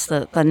us? That's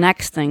the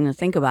next thing to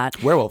think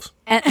about. Werewolves.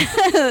 And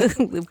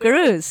Loop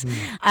gurus,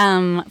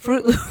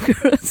 Fruit Loop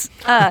gurus.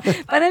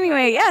 But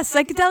anyway,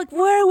 psychedelic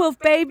werewolf,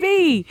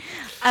 baby.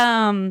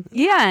 I'm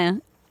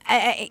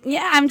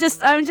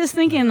just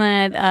thinking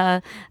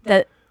that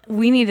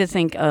we need to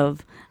think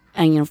of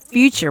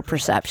future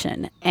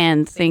perception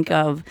and think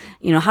of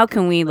how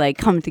can we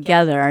come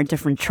together, our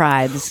different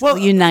tribes,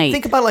 unite.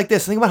 Think about it like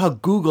this. Think about how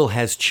Google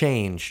has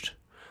changed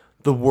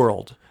the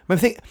world.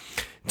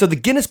 So the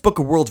Guinness Book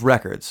of World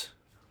Records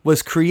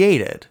was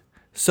created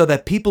so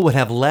that people would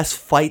have less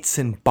fights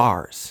in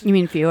bars. You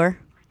mean fewer?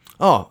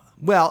 Oh,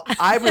 well,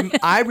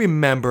 I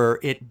remember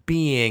it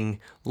being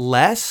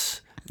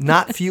less,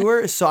 not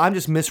fewer, so I'm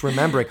just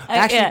misremembering.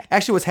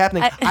 Actually, what's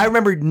happening, I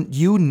remember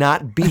you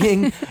not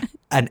being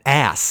an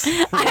ass.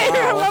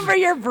 I remember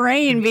your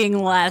brain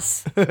being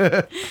less.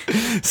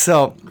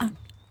 So,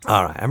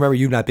 all right, I remember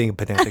you not being a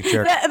pedantic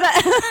jerk.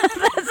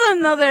 That's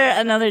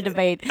another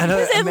debate. Is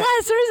it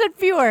less or is it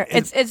fewer?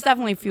 It's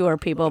definitely fewer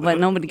people, but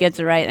nobody gets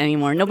it right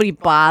anymore. Nobody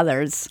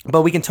bothers.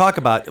 But we can talk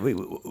about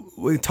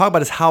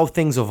is how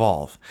things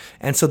evolve.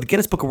 And so the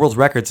Guinness Book of World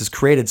Records is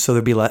created so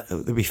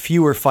there'd be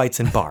fewer fights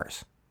in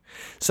bars.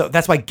 So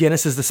that's why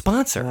Guinness is the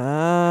sponsor.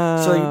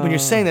 So when you're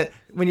saying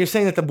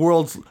that the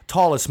world's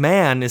tallest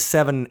man is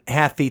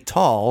 7.5 feet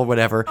tall or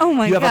whatever,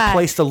 you have a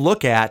place to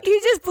look at. You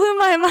just blew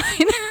my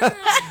mind.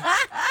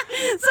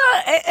 So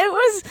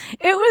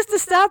it was to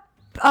stop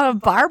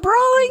bar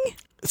brawling.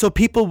 So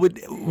people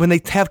would, when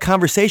they have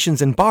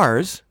conversations in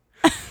bars,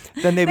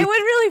 then they would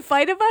really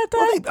fight about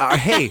that. Well,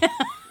 hey,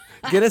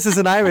 Guinness is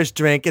an Irish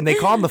drink, and they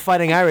call them the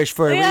Fighting Irish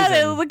for a reason. Yeah,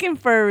 they're looking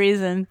for a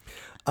reason.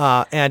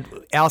 And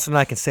Allison and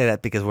I can say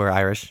that because we're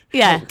Irish.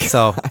 Yeah.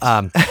 So,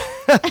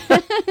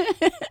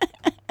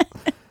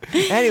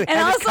 anyway, and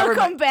also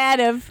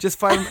combative. Just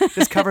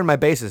covering my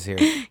bases here.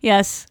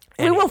 Yes.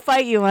 Anyway. We will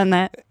fight you on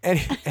that.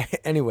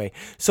 Anyway,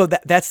 so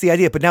that's the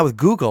idea. But now with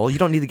Google, you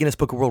don't need the Guinness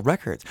Book of World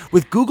Records.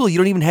 With Google, you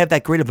don't even have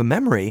that great of a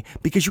memory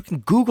because you can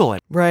Google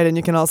it. Right, and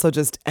you can also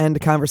just end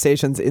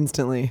conversations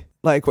instantly.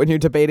 Like when you're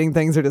debating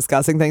things or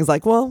discussing things,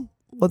 like, well,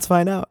 let's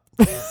find out.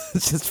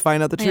 Let's just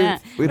find out the truth. Yeah.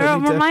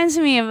 It reminds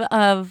me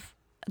of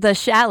the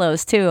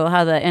shallows, too,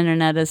 how the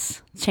internet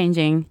is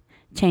changing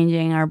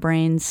our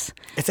brains.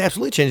 It's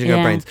absolutely changing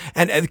our brains.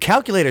 And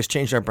calculators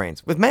changed our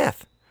brains with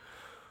math.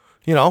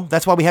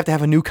 That's why we have to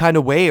have a new kind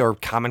of way, or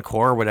Common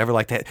Core or whatever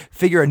like that.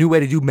 Figure a new way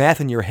to do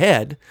math in your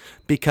head,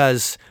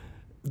 because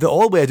the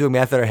old way of doing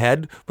math in our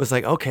head was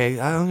like, okay,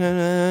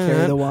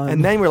 carry the one.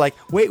 And then we're like,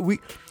 wait,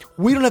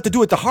 we don't have to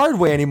do it the hard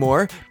way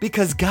anymore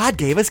because God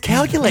gave us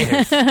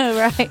calculators.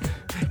 Right.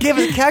 Gave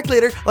us a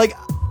calculator like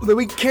that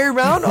we carry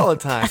around all the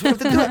time. So we have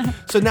to do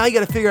it. So now you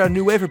got to figure out a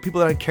new way for people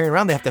that aren't carrying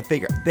around. They have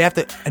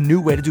a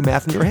new way to do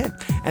math in your head.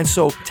 And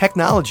so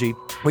technology,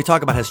 we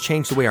talk about, has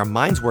changed the way our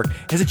minds work.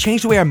 Has it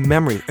changed the way our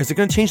memory? Is it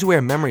going to change the way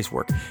our memories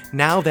work?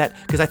 Now that,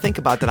 because I think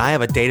about that, I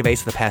have a database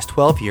of the past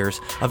 12 years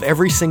of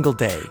every single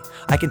day.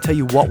 I can tell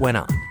you what went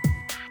on,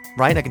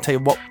 right? I can tell you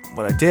what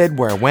I did,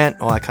 where I went,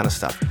 all that kind of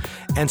stuff.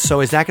 And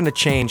so is that going to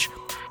change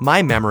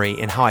my memory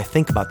and how I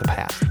think about the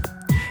past?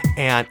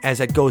 And as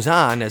it goes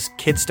on, as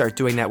kids start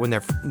doing that when they're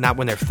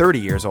 30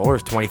 years old or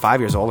 25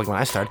 years old, like when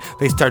I started,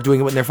 they start doing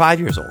it when they're 5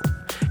 years old.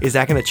 Is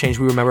that going to change?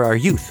 We remember our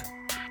youth.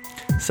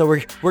 So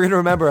we're going to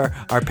remember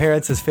our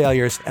parents'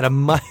 failures at a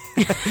much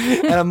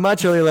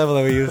earlier level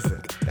than we used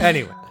to.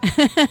 Anyway.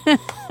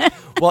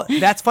 Well,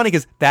 that's funny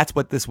because that's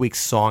what this week's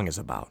song is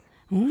about.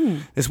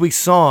 This week's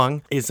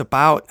song is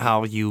about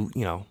how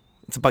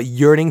it's about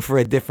yearning for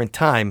a different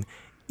time,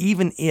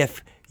 even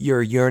if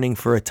you're yearning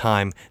for a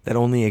time that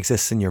only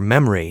exists in your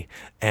memory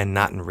and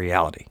not in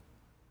reality.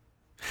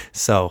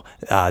 So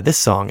this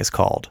song is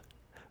called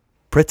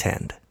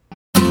Pretend.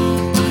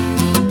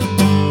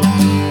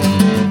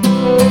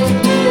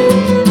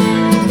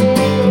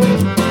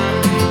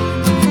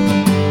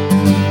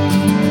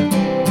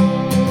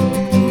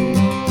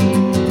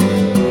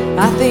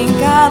 I think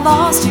I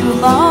lost you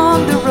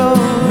along the road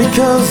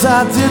because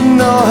I didn't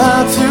know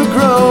how to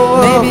grow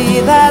up.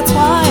 Maybe that's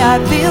why I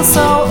feel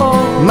so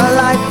old. My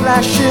life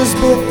flashes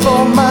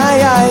before my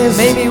eyes.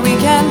 Maybe we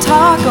can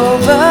talk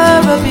over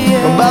a beer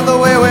about the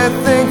way we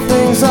think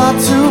things ought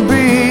to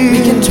be.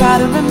 We can try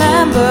to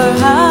remember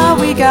how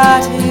we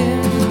got here.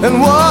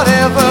 And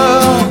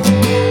whatever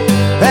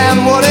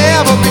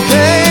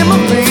became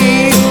of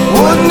me,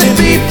 wouldn't it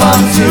be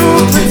fun to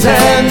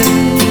pretend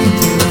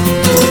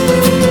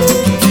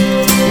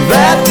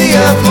that the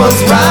earth was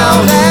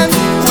round and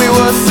we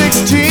were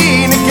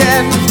 16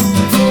 again?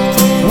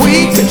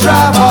 We could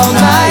drive all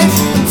night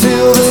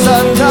until the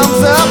sun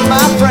comes up,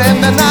 my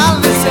friend, and I'll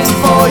listen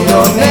for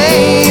your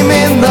name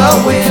in the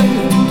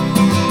wind.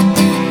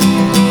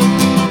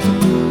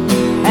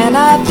 And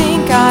I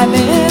think I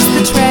missed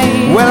the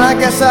train. Well, I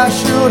guess I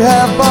should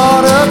have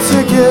bought a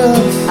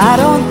ticket. I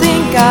don't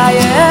think I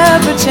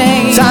ever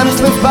changed. Time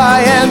slipped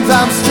by and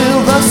I'm still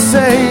the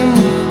same.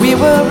 We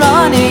were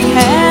running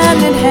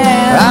hand in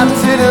hand. I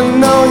didn't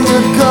know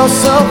you'd go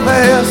so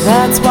fast.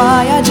 That's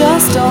why I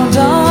just don't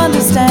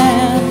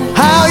understand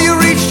how you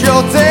reached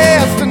your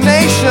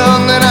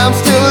destination and I'm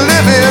still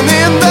living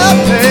in the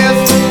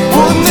past.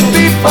 Wouldn't it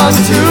be fun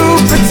to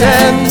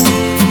pretend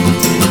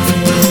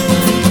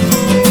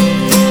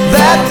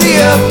that the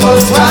earth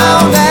was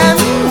round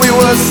and we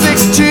were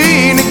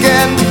 16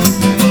 again?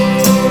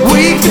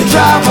 We could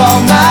drive all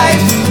night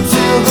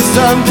till the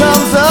sun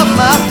comes up,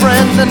 my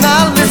friend, and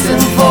I'll listen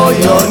for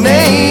your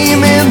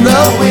name in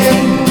the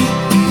wind.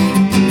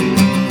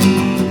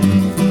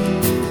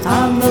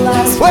 I'm the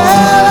last one.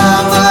 Well,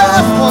 I'm the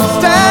last one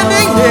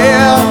standing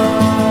here.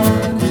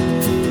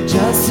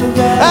 Just a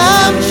relic.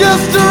 I'm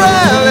just a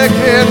relic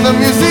in the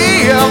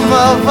museum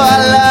of our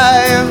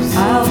lives.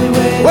 I'll be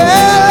waiting.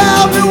 Well,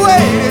 I'll be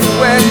waiting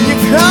when you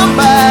come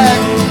back.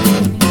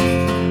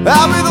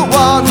 I'll be the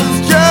one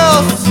who's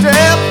just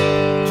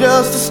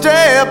a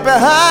step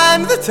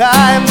behind the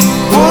time.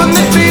 Wouldn't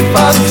it be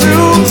fun to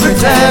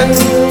pretend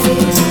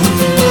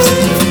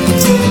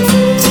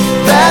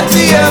that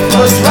the earth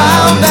was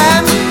round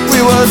and we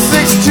were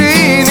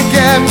 16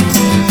 again?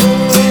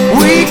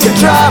 We could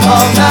drive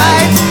all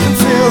night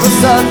until the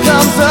sun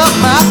comes up,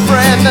 my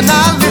friend, and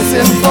I'll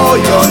listen for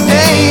your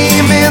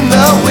name in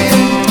the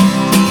wind.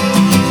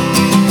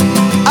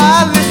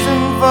 I'll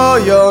listen for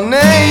your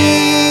name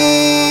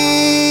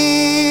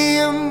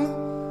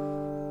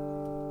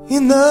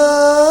in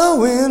the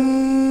wind.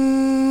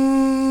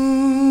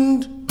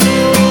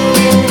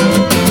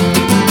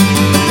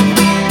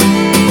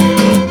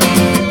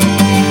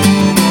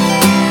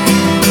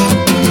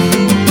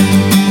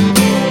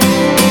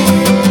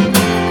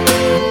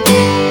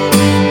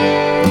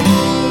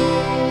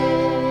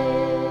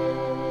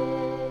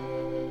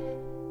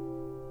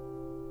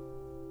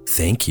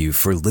 Thank you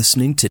for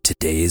listening to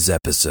today's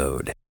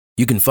episode.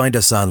 You can find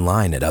us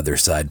online at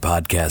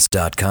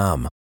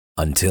othersidepodcast.com.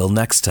 Until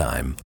next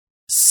time,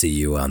 see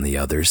you on the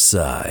other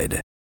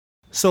side.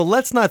 So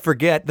let's not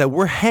forget that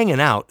we're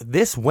hanging out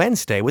this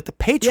Wednesday with the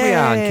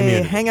Patreon Yay!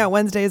 community. Hangout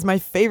Wednesday is my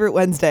favorite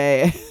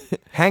Wednesday.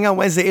 Hangout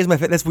Wednesday is my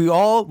favorite. We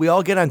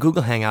all get on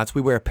Google Hangouts.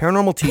 We wear a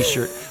paranormal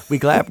T-shirt. We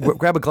grab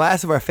a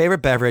glass of our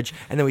favorite beverage,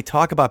 and then we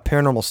talk about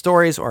paranormal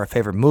stories or our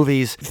favorite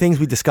movies, things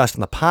we discussed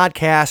on the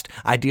podcast,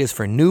 ideas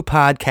for new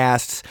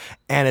podcasts,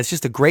 and it's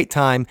just a great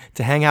time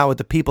to hang out with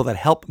the people that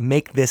help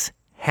make this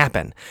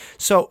happen.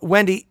 So,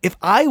 Wendy, if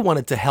I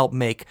wanted to help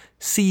make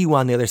See You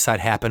on the Other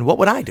Side happen, what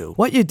would I do?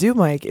 What you do,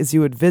 Mike, is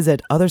you would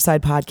visit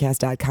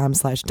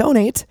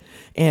othersidepodcast.com/donate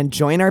and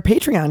join our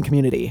Patreon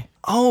community.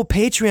 Oh,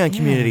 Patreon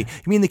community.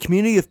 You mean the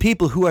community of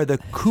people who are the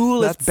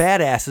coolest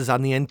badasses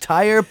on the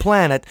entire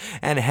planet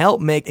and help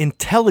make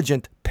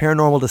intelligent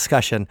paranormal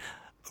discussion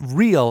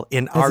real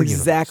in That's our universe.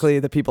 exactly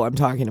the people I'm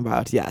talking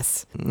about.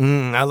 Yes.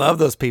 I love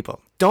those people.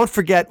 Don't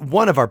forget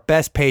one of our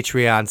best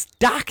Patreons,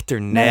 Dr.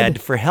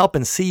 Ned, for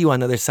helping See You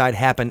on the Other Side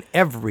happen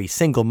every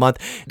single month.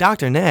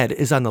 Dr. Ned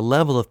is on the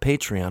level of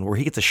Patreon where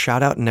he gets a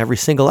shout out in every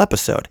single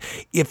episode.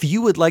 If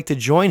you would like to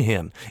join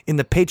him in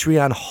the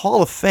Patreon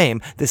Hall of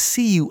Fame, the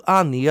See You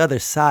on the Other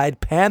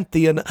Side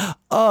pantheon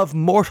of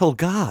mortal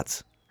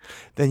gods,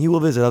 then you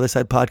will visit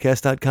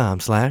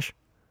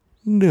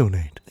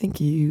othersidepodcast.com/donate. Thank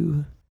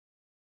you.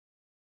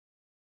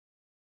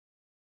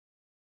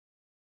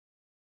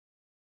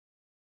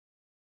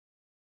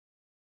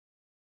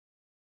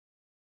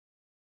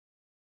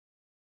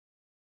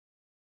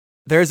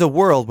 There's a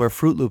world where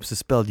Fruit Loops is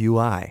spelled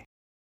UI.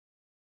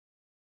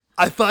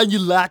 I find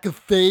your lack of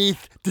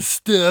faith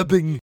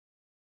disturbing.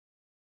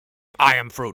 I am Fruit.